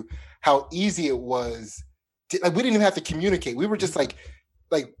one of you, how easy it was. Like we didn't even have to communicate. We were just like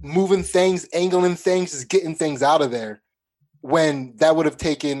moving things, angling things, just getting things out of there. When that would have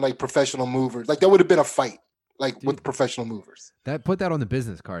taken like professional movers, like that would have been a fight, like Dude, with professional movers. Put that on the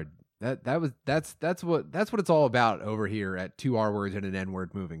business card. That's what it's all about over here at 2 R words and an N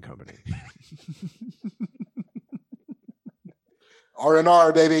word moving company.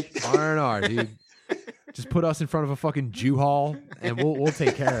 R&R, baby. R&R, dude. Just put us in front of a fucking Jew hall, and we'll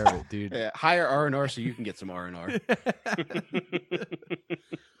take care of it, dude. Yeah, hire R&R so you can get some R&R.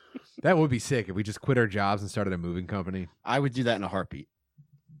 That would be sick if we just quit our jobs and started a moving company. I would do that in a heartbeat.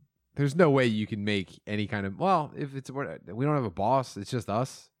 There's no way you can make any kind of if we don't have a boss, it's just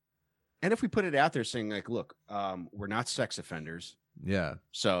us. And if we put it out there saying like, look, we're not sex offenders, Yeah.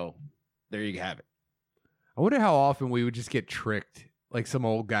 so there you have it. I wonder how often we would just get tricked. Like some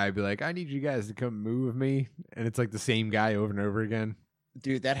old guy would be like, I need you guys to come move with me. And it's like the same guy over and over again.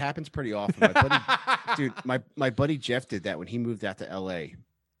 Dude, that happens pretty often. My buddy Jeff did that when he moved out to LA.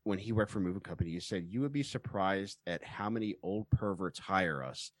 When he worked for a moving company, he said, you would be surprised at how many old perverts hire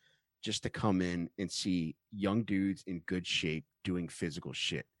us just to come in and see young dudes in good shape doing physical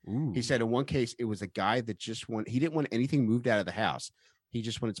shit. Ooh. He said in one case, it was a guy that he didn't want anything moved out of the house. He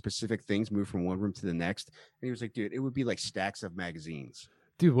just wanted specific things moved from one room to the next. And he was like, dude, it would be like stacks of magazines.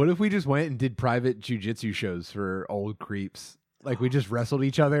 Dude, what if we just went and did private jujitsu shows for old creeps? Like we just wrestled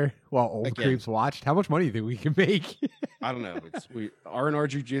each other while old creeps watched? How much money do you think we can make? I don't know. It's R&R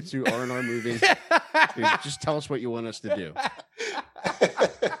jiu-jitsu, R&R moving. Dude, just tell us what you want us to do.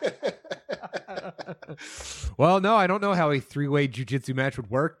 Well, no, I don't know how a 3-way jiu-jitsu match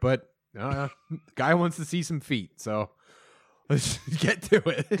would work, but guy wants to see some feet, so let's get to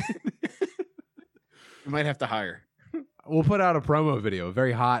it. We might have to hire. We'll put out a promo video, a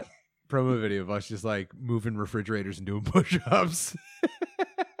very hot promo video of us just like moving refrigerators and doing push-ups.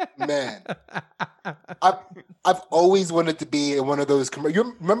 Man, I've always wanted to be in one of those.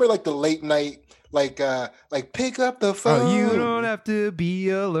 You remember like the late night, like pick up the phone. Oh, you don't have to be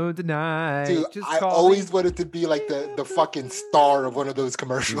alone tonight. Dude, just I always wanted to be like the fucking star of one of those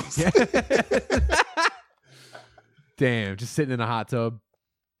commercials. Damn, just sitting in a hot tub.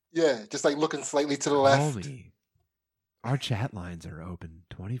 Yeah, just like looking slightly to the left. Call me. Our chat lines are open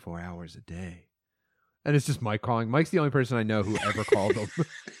 24 hours a day. And it's just Mike calling. Mike's the only person I know who ever called him.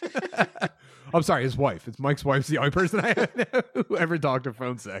 I'm sorry, his wife. It's Mike's wife's the only person I know who ever talked to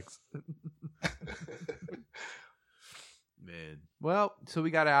phone sex. Man. Well, so we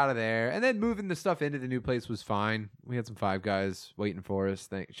got out of there. And then moving the stuff into the new place was fine. We had some Five Guys waiting for us.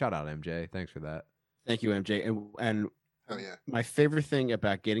 Shout out, MJ. Thanks for that. Thank you, MJ. And oh, yeah. My favorite thing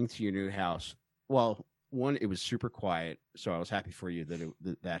about getting to your new house, well, one, it was super quiet, so I was happy for you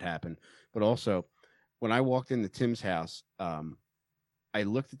that that happened. But also, when I walked into Tim's house, I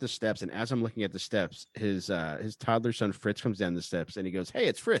looked at the steps, and as I'm looking at the steps, his toddler son Fritz comes down the steps, and he goes, "Hey,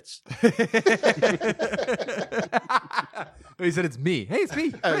 it's Fritz." He said, "It's me." Hey, it's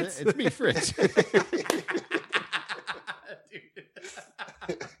me, Fritz. It's me, Fritz.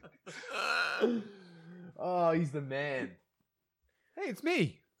 Oh, he's the man. Hey, it's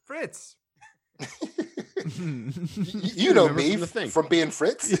me, Fritz. You know me from being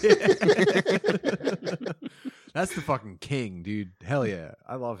Fritz. That's the fucking king, dude. Hell yeah.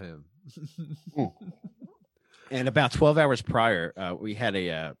 I love him. And about 12 hours prior, we had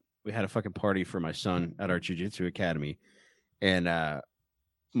a fucking party for my son at our jiu-jitsu academy. And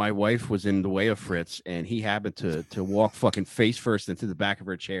my wife was in the way of Fritz, and he happened to walk fucking face first into the back of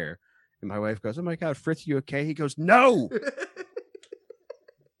her chair. And my wife goes, "Oh my God, Fritz, you okay?" He goes, "No."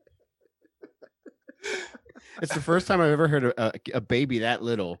 It's the first time I've ever heard a baby that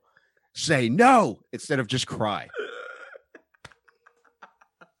little say no instead of just cry.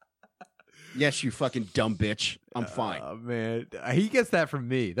 Yes, you fucking dumb bitch. I'm fine. Oh man, he gets that from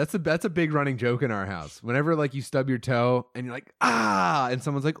me. That's a big running joke in our house. Whenever like you stub your toe and you're like, ah, and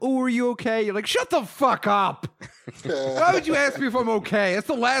someone's like, "Oh, are you okay?" You're like, "Shut the fuck up. Why would you ask me if I'm okay? That's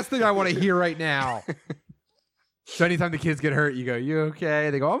the last thing I want to hear right now." So anytime the kids get hurt, you go, "You okay?"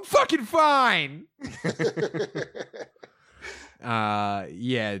 They go, "I'm fucking fine."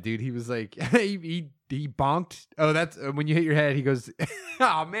 Yeah, dude. He was like, he bonked. Oh, that's when you hit your head. He goes,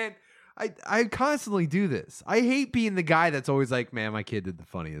 "Oh man, I constantly do this. I hate being the guy that's always like, man, my kid did the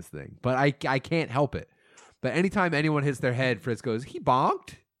funniest thing, but I can't help it." But anytime anyone hits their head, Fritz goes, "He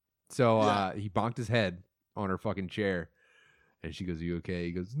bonked." So he bonked his head on her fucking chair. And she goes, "Are you okay?"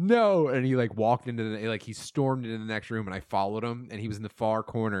 He goes, "No." And he like walked into he stormed into the next room, and I followed him, and he was in the far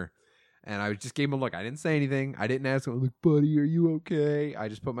corner. And I just gave him a look. I didn't say anything. I didn't ask him, like, buddy, are you okay? I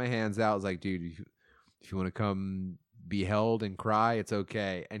just put my hands out. I was like, dude, if you want to come be held and cry, it's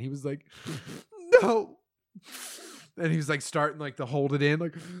okay. And he was like, no. And he was like starting like to hold it in,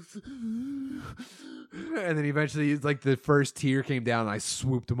 like, and then eventually like the first tear came down and I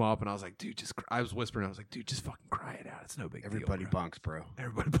swooped him up and I was like, dude, I was whispering. I was like, dude, just fucking cry it out. It's no big Everybody deal. bonks, bro.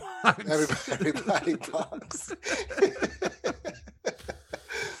 Everybody bonks. Everybody bonks.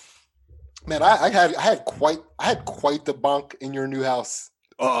 Man, I had quite the bonk in your new house.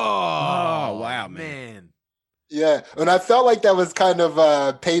 Oh wow, man. man. Yeah, and I felt like that was kind of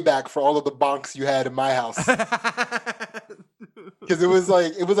payback for all of the bonks you had in my house, because it was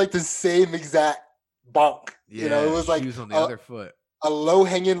like the same exact bonk. Yeah, you know, it was like shoes on the other foot. A low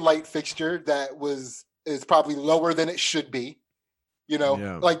hanging light fixture that is probably lower than it should be. You know,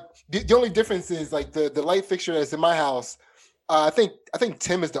 Yeah. like the only difference is like the light fixture that's in my house. I think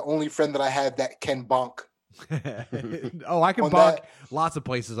Tim is the only friend that I have that can bonk. Oh, I can On bonk that- lots of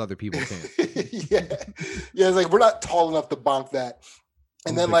places other people can't. yeah, it's like we're not tall enough to bonk that.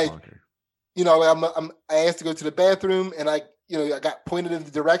 And I'm a then big like bonker. you know, like I asked to go to the bathroom, and I got pointed in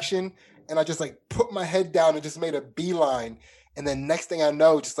the direction, and I just like put my head down and just made a beeline, and then next thing I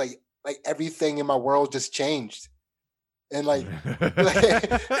know, just like everything in my world just changed, and like,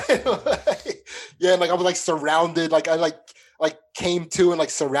 yeah, and like I was like surrounded, like I like came to and like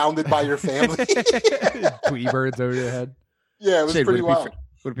surrounded by your family. Tweety birds over your head. Yeah, it was Sid, pretty wild.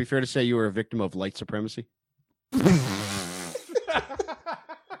 Would it be fair to say you were a victim of light supremacy?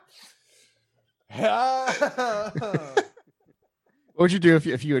 What would you do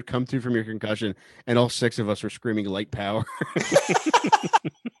if you had come through from your concussion and all 6 of us were screaming light power?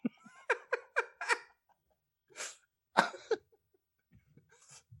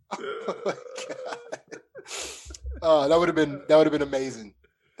 Oh my God. That would have been amazing.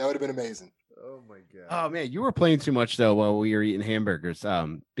 That would have been amazing. Oh my god. Oh man, you were playing too much though while we were eating hamburgers.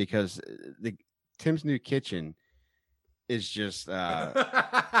 Because the Tim's new kitchen is just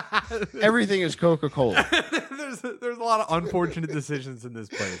everything is Coca-Cola. there's a lot of unfortunate decisions in this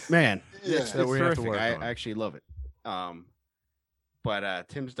place. Man, Yeah. it's That we have to terrific. work I on. actually love it. But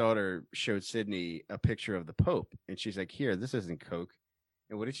Tim's daughter showed Sydney a picture of the Pope, and she's like, "Here, this isn't Coke."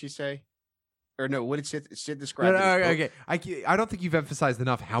 And what did she say? Or no, what did Sid describe? No, it as Coke? okay. I don't think you've emphasized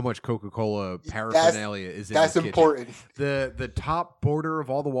enough how much Coca-Cola paraphernalia is in That's this kitchen. important. The top border of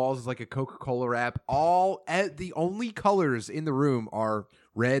all the walls is like a Coca-Cola wrap. The only colors in the room are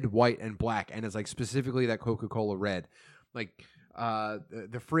red, white, and black, and it's like specifically that Coca-Cola red. Like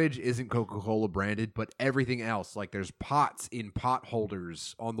the fridge isn't Coca-Cola branded, but everything else, like there's pots in pot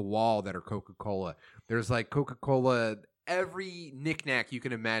holders on the wall that are Coca-Cola. There's like Coca-Cola, every knickknack you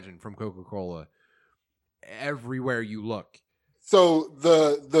can imagine from Coca-Cola, everywhere you look. So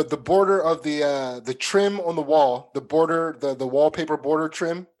the border of the trim on the wall, the border, the wallpaper border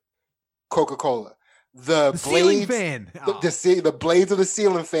trim, Coca-Cola. The ceiling blades, fan. the blades of the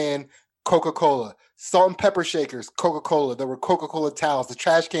ceiling fan, Coca-Cola. Salt and pepper shakers, Coca-Cola. There were Coca-Cola towels. The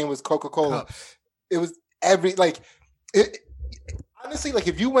trash can was Coca-Cola. Cups. It was honestly, like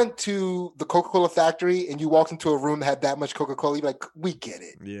if you went to the Coca-Cola factory and you walked into a room that had that much Coca-Cola, you'd be like, we get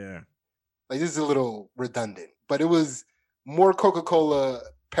it. Yeah. Like this is a little redundant, but it was more Coca-Cola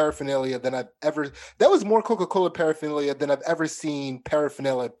paraphernalia than I've ever. That was more Coca-Cola paraphernalia than I've ever seen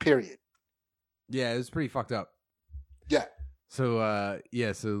paraphernalia. Period. Yeah, it was pretty fucked up. Yeah. So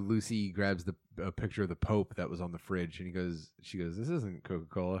so Lucy grabs a picture of the Pope that was on the fridge, and she goes, this isn't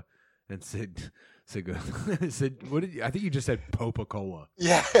Coca-Cola, and Sid goes, Sid, what did you, I think you just said Popa-Cola.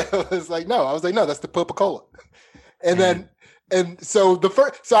 Yeah, I was like, no, that's the Coca-Cola. And so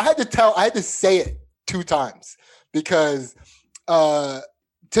so I had to say it 2 times because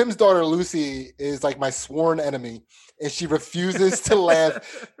Tim's daughter Lucy is like my sworn enemy, and she refuses to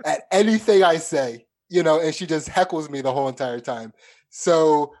laugh at anything I say, and she just heckles me the whole entire time.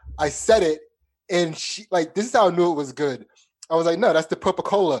 So I said it, and she like, this is how I knew it was good. I was like, no, that's the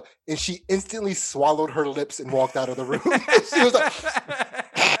Coca-Cola. And she instantly swallowed her lips and walked out of the room. She was like,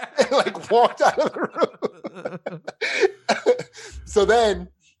 and like walked out of the room. So then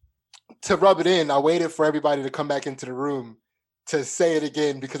to rub it in, I waited for everybody to come back into the room to say it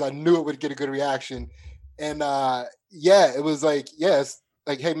again because I knew it would get a good reaction. And it was like, yes,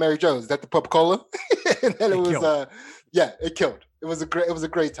 like, hey, Mary Jo, is that the Coca-Cola? And then it was it killed. It was a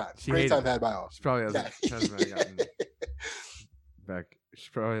great time. Great time had by all. She probably hasn't gotten back. She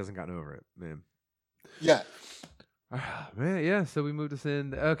probably hasn't gotten over it, man. Yeah. Man, yeah. So we moved us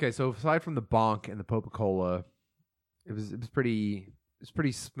in. Okay, so aside from the bonk and the Coca-Cola, it was pretty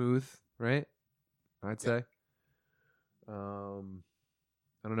smooth, right? I'd say. I don't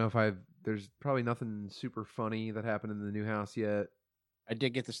know if I've There's probably nothing super funny that happened in the new house yet. I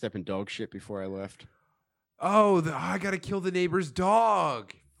did get to step in dog shit before I left. Oh, I gotta kill the neighbor's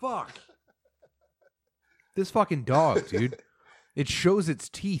dog. Fuck. This fucking dog, dude. It shows its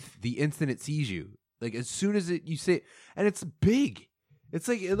teeth the instant it sees you. Like as soon as you say, and it's big. It's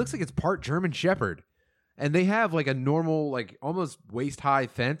like it looks like it's part German Shepherd, and they have like a normal, like almost waist high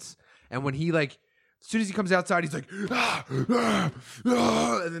fence. And when he like, as soon as he comes outside, he's like, and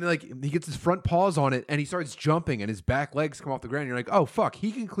then like he gets his front paws on it, and he starts jumping, and his back legs come off the ground. And you're like, oh fuck,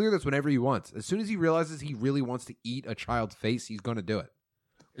 he can clear this whenever he wants. As soon as he realizes he really wants to eat a child's face, he's gonna do it.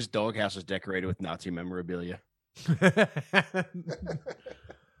 His doghouse is decorated with Nazi memorabilia.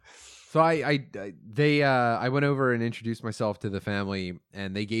 So I went over and introduced myself to the family,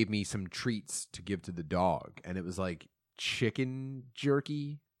 and they gave me some treats to give to the dog, and it was like chicken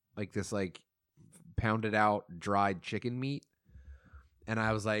jerky, like this like pounded out dried chicken meat. And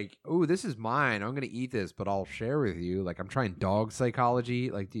I was like, oh, this is mine. I'm gonna eat this, but I'll share with you. Like I'm trying dog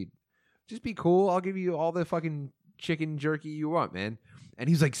psychology. Like, dude, just be cool. I'll give you all the fucking chicken jerky you want, man. And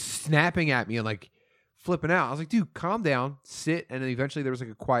he's like snapping at me and like flipping out. I was like, dude, calm down, sit. And then eventually there was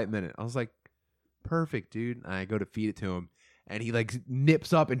like a quiet minute. I was like, perfect, dude. And I go to feed it to him, and he like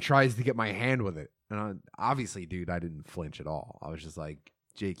nips up and tries to get my hand with it. And obviously, dude, I didn't flinch at all. I was just like,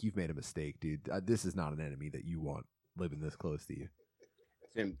 Jake, you've made a mistake, dude. This is not an enemy that you want living this close to you.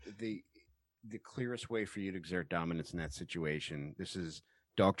 Tim, the clearest way for you to exert dominance in that situation, this is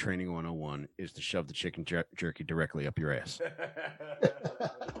dog training 101, is to shove the chicken jerky directly up your ass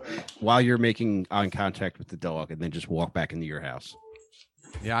while you're making eye contact with the dog, and then just walk back into your house.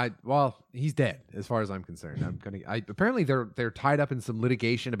 Yeah, well, he's dead as far as I'm concerned. Apparently they're tied up in some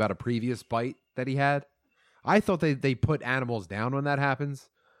litigation about a previous bite that he had. I thought they put animals down when that happens.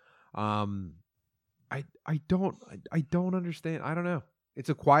 I don't understand. I don't know. It's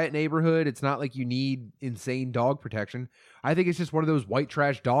a quiet neighborhood. It's not like you need insane dog protection. I think it's just one of those white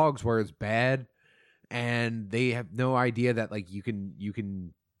trash dogs where it's bad, and they have no idea that like you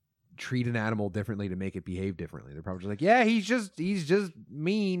can treat an animal differently to make it behave differently. They're probably just like, yeah, he's just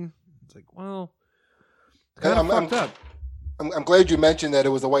mean. It's like, well, kind of fucked up. I'm glad you mentioned that it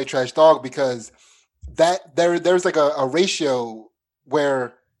was a white trash dog, because that there's like a ratio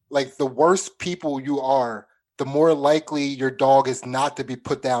where like the worse people you are, the more likely your dog is not to be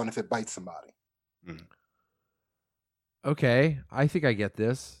put down if it bites somebody. Okay, I think I get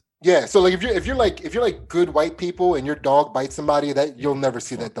this. Yeah, so like if you're like good white people and your dog bites somebody, that you'll never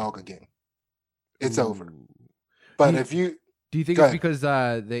see that dog again. It's over. But do you think it's because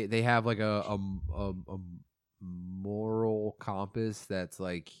they have like a moral compass that's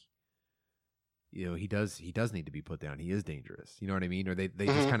like, you know, he does need to be put down. He is dangerous. You know what I mean? Or they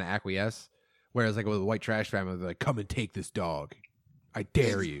just kind of acquiesce. Whereas like with the white trash family, they're like, come and take this dog. I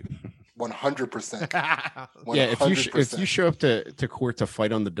dare you. 100%. Yeah, if you show up to court to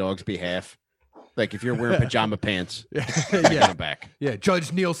fight on the dog's behalf, like if you're wearing pajama pants, yeah, back. Yeah,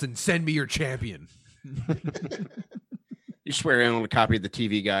 Judge Nielsen, send me your champion. You swear in on a copy of the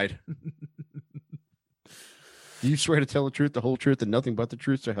TV guide. Do you swear to tell the truth, the whole truth, and nothing but the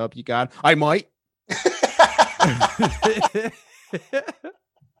truth to help you God? I might.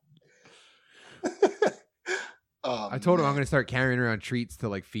 I told him I'm going to start carrying around treats to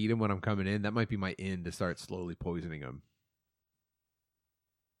like feed him when I'm coming in. That might be my in to start slowly poisoning him.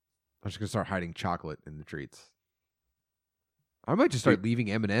 I'm just going to start hiding chocolate in the treats. I might just start leaving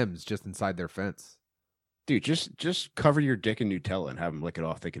M&Ms just inside their fence. Dude, just cover your dick in Nutella and have him lick it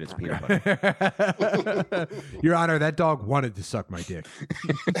off thinking it's peanut butter. Your Honor, that dog wanted to suck my dick.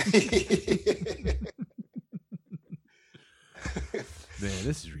 Man,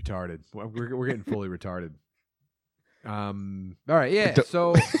 this is retarded. We're getting fully retarded. All right, yeah.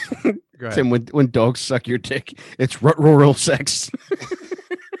 So, go ahead. Tim, when dogs suck your dick, it's rural sex.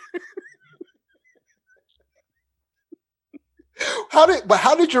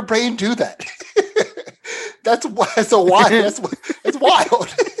 How did your brain do that? That's wild. That's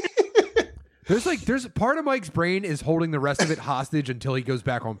wild. There's part of Mike's brain is holding the rest of it hostage until he goes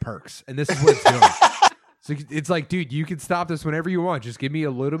back on perks, and this is what it's doing. So it's like, dude, you can stop this whenever you want. Just give me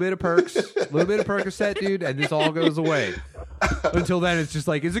a little bit of perks, a little bit of Percocet, dude, and this all goes away. Until then, it's just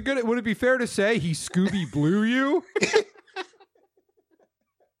like, would it be fair to say he Scooby blew you?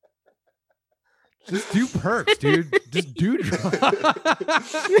 Just do perks, dude. Just do drugs.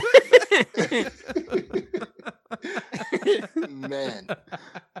 Man.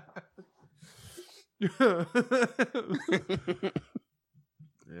 Yeah.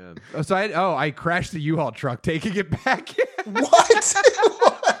 So I crashed the U-Haul truck taking it back. What?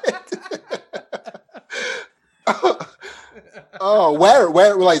 Oh,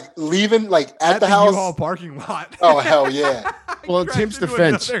 where, like leaving, like at the house? U-Haul parking lot. Oh, hell yeah. Well, in Tim's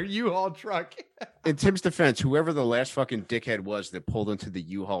defense, another U-Haul truck. in Tim's defense, whoever the last fucking dickhead was that pulled into the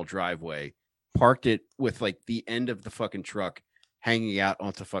U-Haul driveway, parked it with like the end of the fucking truck hanging out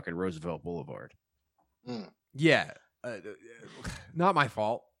onto fucking Roosevelt Boulevard. Yeah, not my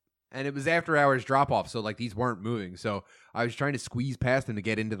fault. And it was after hours drop off, so like these weren't moving. So I was trying to squeeze past them to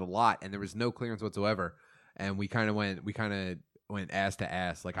get into the lot, and there was no clearance whatsoever. And we kind of went ass to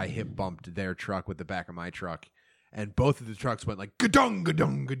ass. Like I hip bumped their truck with the back of my truck, and both of the trucks went like gadung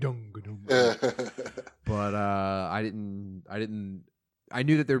gadung gadung gadung. But I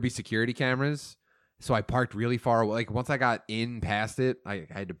knew that there would be security cameras, so I parked really far away. Like once I got in past it, I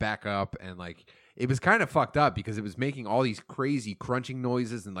had to back up, and like it was kind of fucked up because it was making all these crazy crunching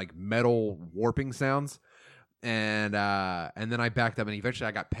noises and like metal warping sounds. And then I backed up, and eventually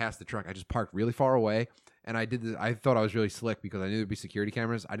I got past the truck. I just parked really far away, and I did this. I thought I was really slick because I knew there'd be security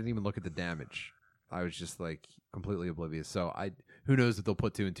cameras. I didn't even look at the damage. I was just like completely oblivious. So who knows if they'll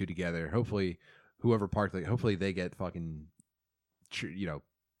put two and two together. Hopefully, whoever parked, hopefully they get fucking,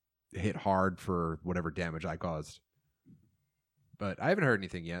 hit hard for whatever damage I caused. But I haven't heard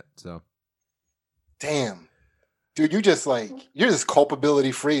anything yet. So, damn, dude, you're just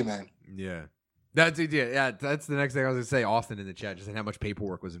culpability free, man. Yeah. That's the next thing I was gonna say. Austin in the chat just saying how much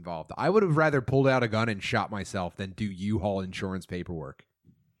paperwork was involved. I would have rather pulled out a gun and shot myself than do U-Haul insurance paperwork.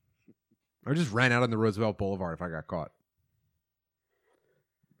 Or just ran out on the Roosevelt Boulevard if I got caught.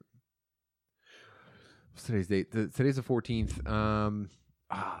 What's today's date? Today's the 14th. I'm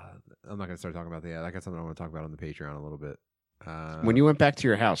not gonna start talking about that. I got something I want to talk about on the Patreon a little bit. When you went back to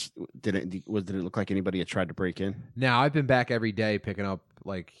your house, did it look like anybody had tried to break in? Now I've been back every day picking up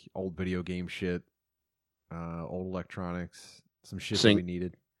like old video game shit, old electronics, some shit that we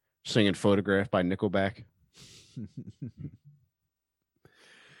needed. Singing "Photograph" by Nickelback.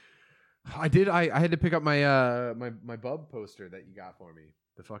 I did. I had to pick up my my Bub poster that you got for me.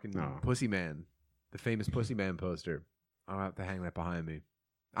 The fucking Pussy Man, the famous Pussy Man poster. I'll have to hang that behind me.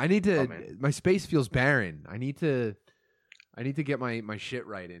 I need to. My space feels barren. I need to get my shit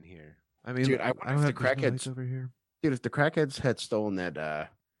right in here. I mean, dude, I don't have the crackheads over here. Dude, if the crackheads had stolen that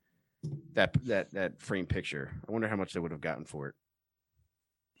frame picture, I wonder how much they would have gotten for it.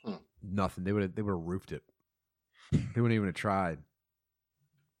 Nothing. They would have roofed it. They wouldn't even have tried.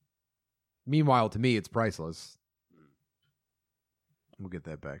 Meanwhile, to me, it's priceless. We'll get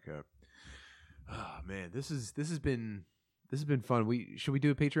that back up. Oh man, this has been fun. Should we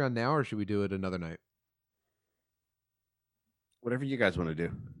do a Patreon now or should we do it another night? Whatever you guys want to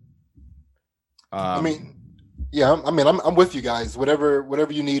do. I'm with you guys. Whatever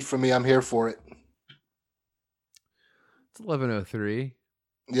you need from me, I'm here for it. It's 11:03.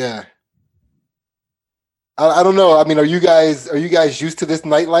 Yeah. I don't know. I mean, are you guys used to this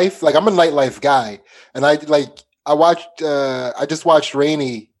nightlife? Like, I'm a nightlife guy, and I just watched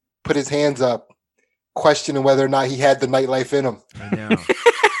Rainey put his hands up, questioning whether or not he had the nightlife in him. I know.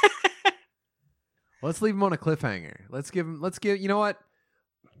 Let's leave him on a cliffhanger. You know what?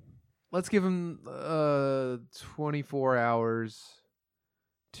 Let's give him 24 hours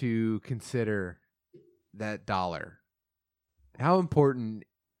to consider that dollar. How important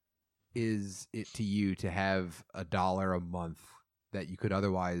is it to you to have $1 a month that you could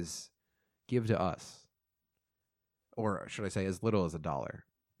otherwise give to us? Or should I say as little as $1?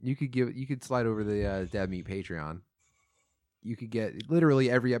 You could slide over the Dad Meat Patreon. You could get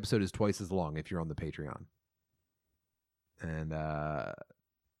literally every episode is twice as long if you're on the Patreon. And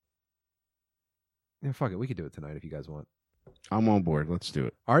fuck it, we could do it tonight if you guys want. I'm on board. Let's do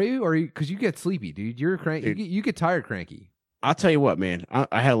it. Are you? Because you get sleepy, dude. You're cranky. You get tired, cranky. I'll tell you what, man.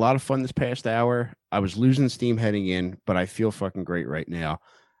 I had a lot of fun this past hour. I was losing steam heading in, but I feel fucking great right now.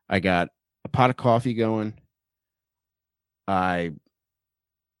 I got a pot of coffee going. I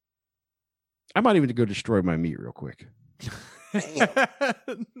might even go destroy my meat real quick. Damn. I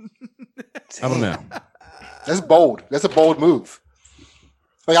don't know. That's bold. That's a bold move.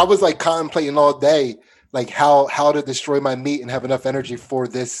 Like, I was like contemplating all day, like how to destroy my meat and have enough energy for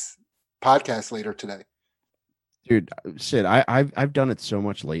this podcast later today. Dude, Sid, I've done it so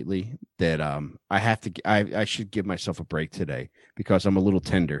much lately that I should give myself a break today because I'm a little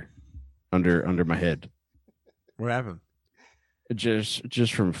tender under my head. What happened?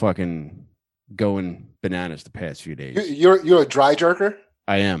 Just from fucking going bananas the past few days. You're a dry jerker?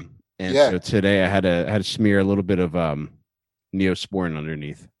 I am. And so today I had to smear a little bit of Neosporin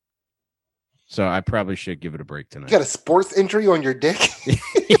underneath. So I probably should give it a break tonight. You got a sports injury on your dick?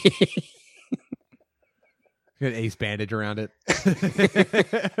 Got an ace bandage around it. Got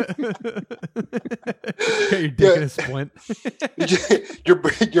your dick in a splint.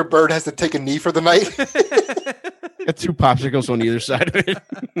 Your bird has to take a knee for the night. Got 2 popsicles on either side of it.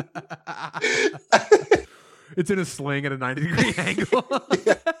 It's in a sling at a 90-degree angle.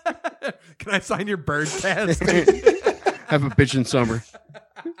 Can I sign your bird cast? Have a bitch in summer.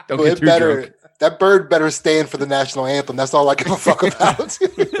 Don't Well, get too drunk. that bird better stand for the national anthem. That's all I give a fuck about.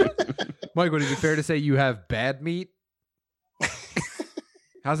 Mike, would it be fair to say you have bad meat?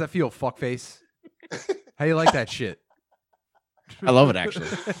 How's that feel, fuckface? How you like that shit? I love it, actually.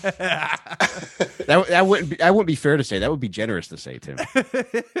 That wouldn't be fair to say. That would be generous to say, Tim.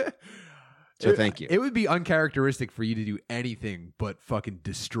 So thank you. It would be uncharacteristic for you to do anything but fucking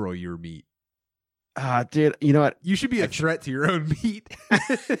destroy your meat. Dude, you know what? You should be a threat to your own meat.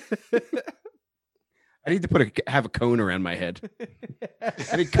 I need to have a cone around my head.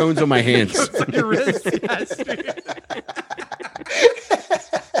 I need cones on my hands. Cones on your wrist, yes, dude.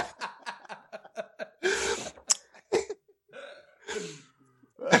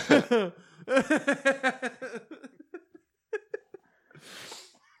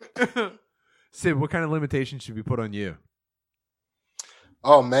 Sid, what kind of limitations should we put on you?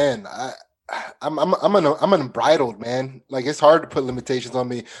 Oh man, I'm unbridled, man. Like it's hard to put limitations on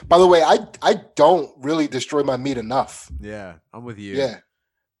me. By the way, I don't really destroy my meat enough. Yeah, I'm with you.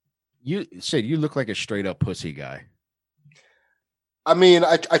 Yeah. Sid, you look like a straight up pussy guy. I mean,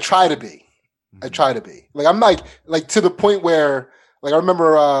 I try to be. I try to be. Like I'm like to the point where like I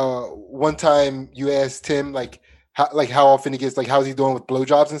remember one time you asked Tim how often he gets like how's he doing with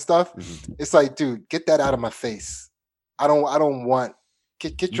blowjobs and stuff. Mm-hmm. It's like, dude, get that out of my face. I don't want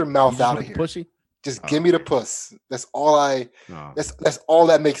get your mouth out of here. Pussy? Just give me the puss. That's all Oh. that's all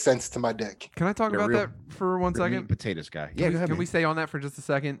that makes sense to my dick. Can I talk You're about real- that for one You're a meat second? and potatoes guy. Can we stay on that for just a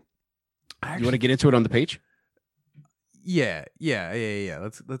second? You want to get into it on the page? Yeah.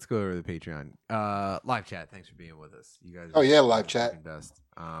 Let's go over to the Patreon. Live chat. Thanks for being with us. You guys. Oh, yeah, are live the chat. fucking Best.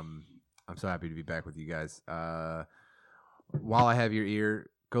 I'm so happy to be back with you guys. While I have your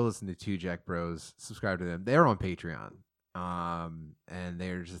ear, go listen to Two Jack Bros. Subscribe to them. They're on Patreon. And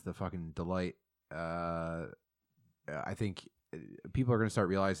they're just a fucking delight. I think people are going to start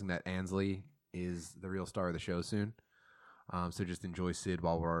realizing that Ansley is the real star of the show soon. So just enjoy Sid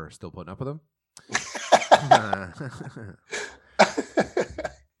while we're still putting up with him.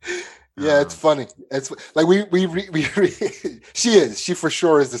 Yeah, it's funny. It's like she for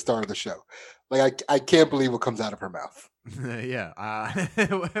sure is the star of the show. Like I can't believe what comes out of her mouth. Yeah.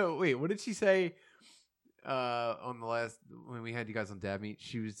 Wait, what did she say? On the last when we had you guys on Dab Meat,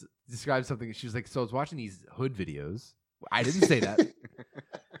 she was described something. She was like, "So I was watching these hood videos." I didn't say that.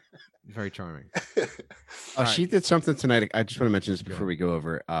 Very charming. She did something tonight. I just want to mention this before we go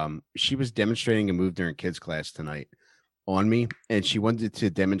over. She was demonstrating a move during kids class tonight on me, and she wanted to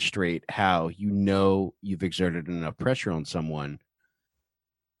demonstrate how you've exerted enough pressure on someone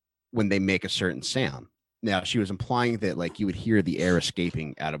when they make a certain sound. Now, she was implying that like you would hear the air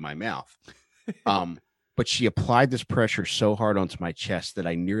escaping out of my mouth. But she applied this pressure so hard onto my chest that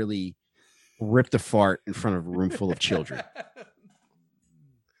I nearly ripped a fart in front of a room full of children.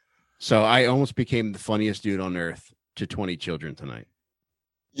 So I almost became the funniest dude on earth to 20 children tonight.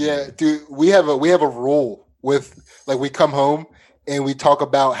 Yeah, dude, we have a rule with like we come home and we talk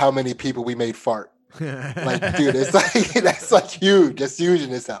about how many people we made fart. Like, dude, it's like that's like huge. That's huge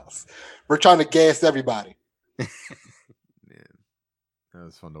in this house. We're trying to gas everybody. Man, that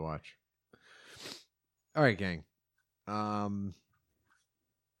was fun to watch. All right, gang.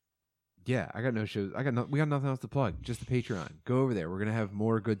 Yeah, I got no shows. We got nothing else to plug. Just the Patreon. Go over there. We're gonna have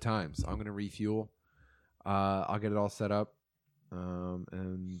more good times. I'm gonna refuel. I'll get it all set up.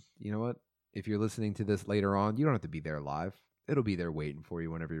 And you know what? If you're listening to this later on, you don't have to be there live. It'll be there waiting for you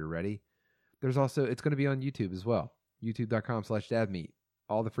whenever you're ready. There's also it's gonna be on YouTube as well. YouTube.com/dadmeat.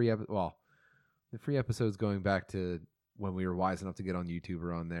 All the free the free episodes going back to when we were wise enough to get on YouTube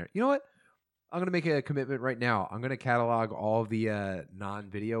are on there. You know what? I'm going to make a commitment right now. I'm going to catalog all the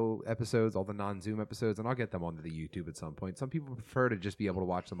non-video episodes, all the non-Zoom episodes, and I'll get them onto the YouTube at some point. Some people prefer to just be able to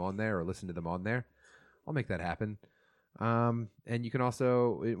watch them on there or listen to them on there. I'll make that happen. And you can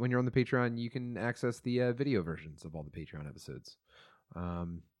also, when you're on the Patreon, you can access the video versions of all the Patreon episodes.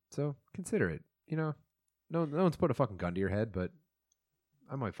 So consider it. You know, no one's put a fucking gun to your head, but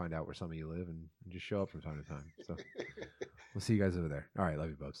I might find out where some of you live and just show up from time to time. So we'll see you guys over there. All right.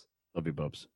 Love you, Bubs. Love you, Bubs.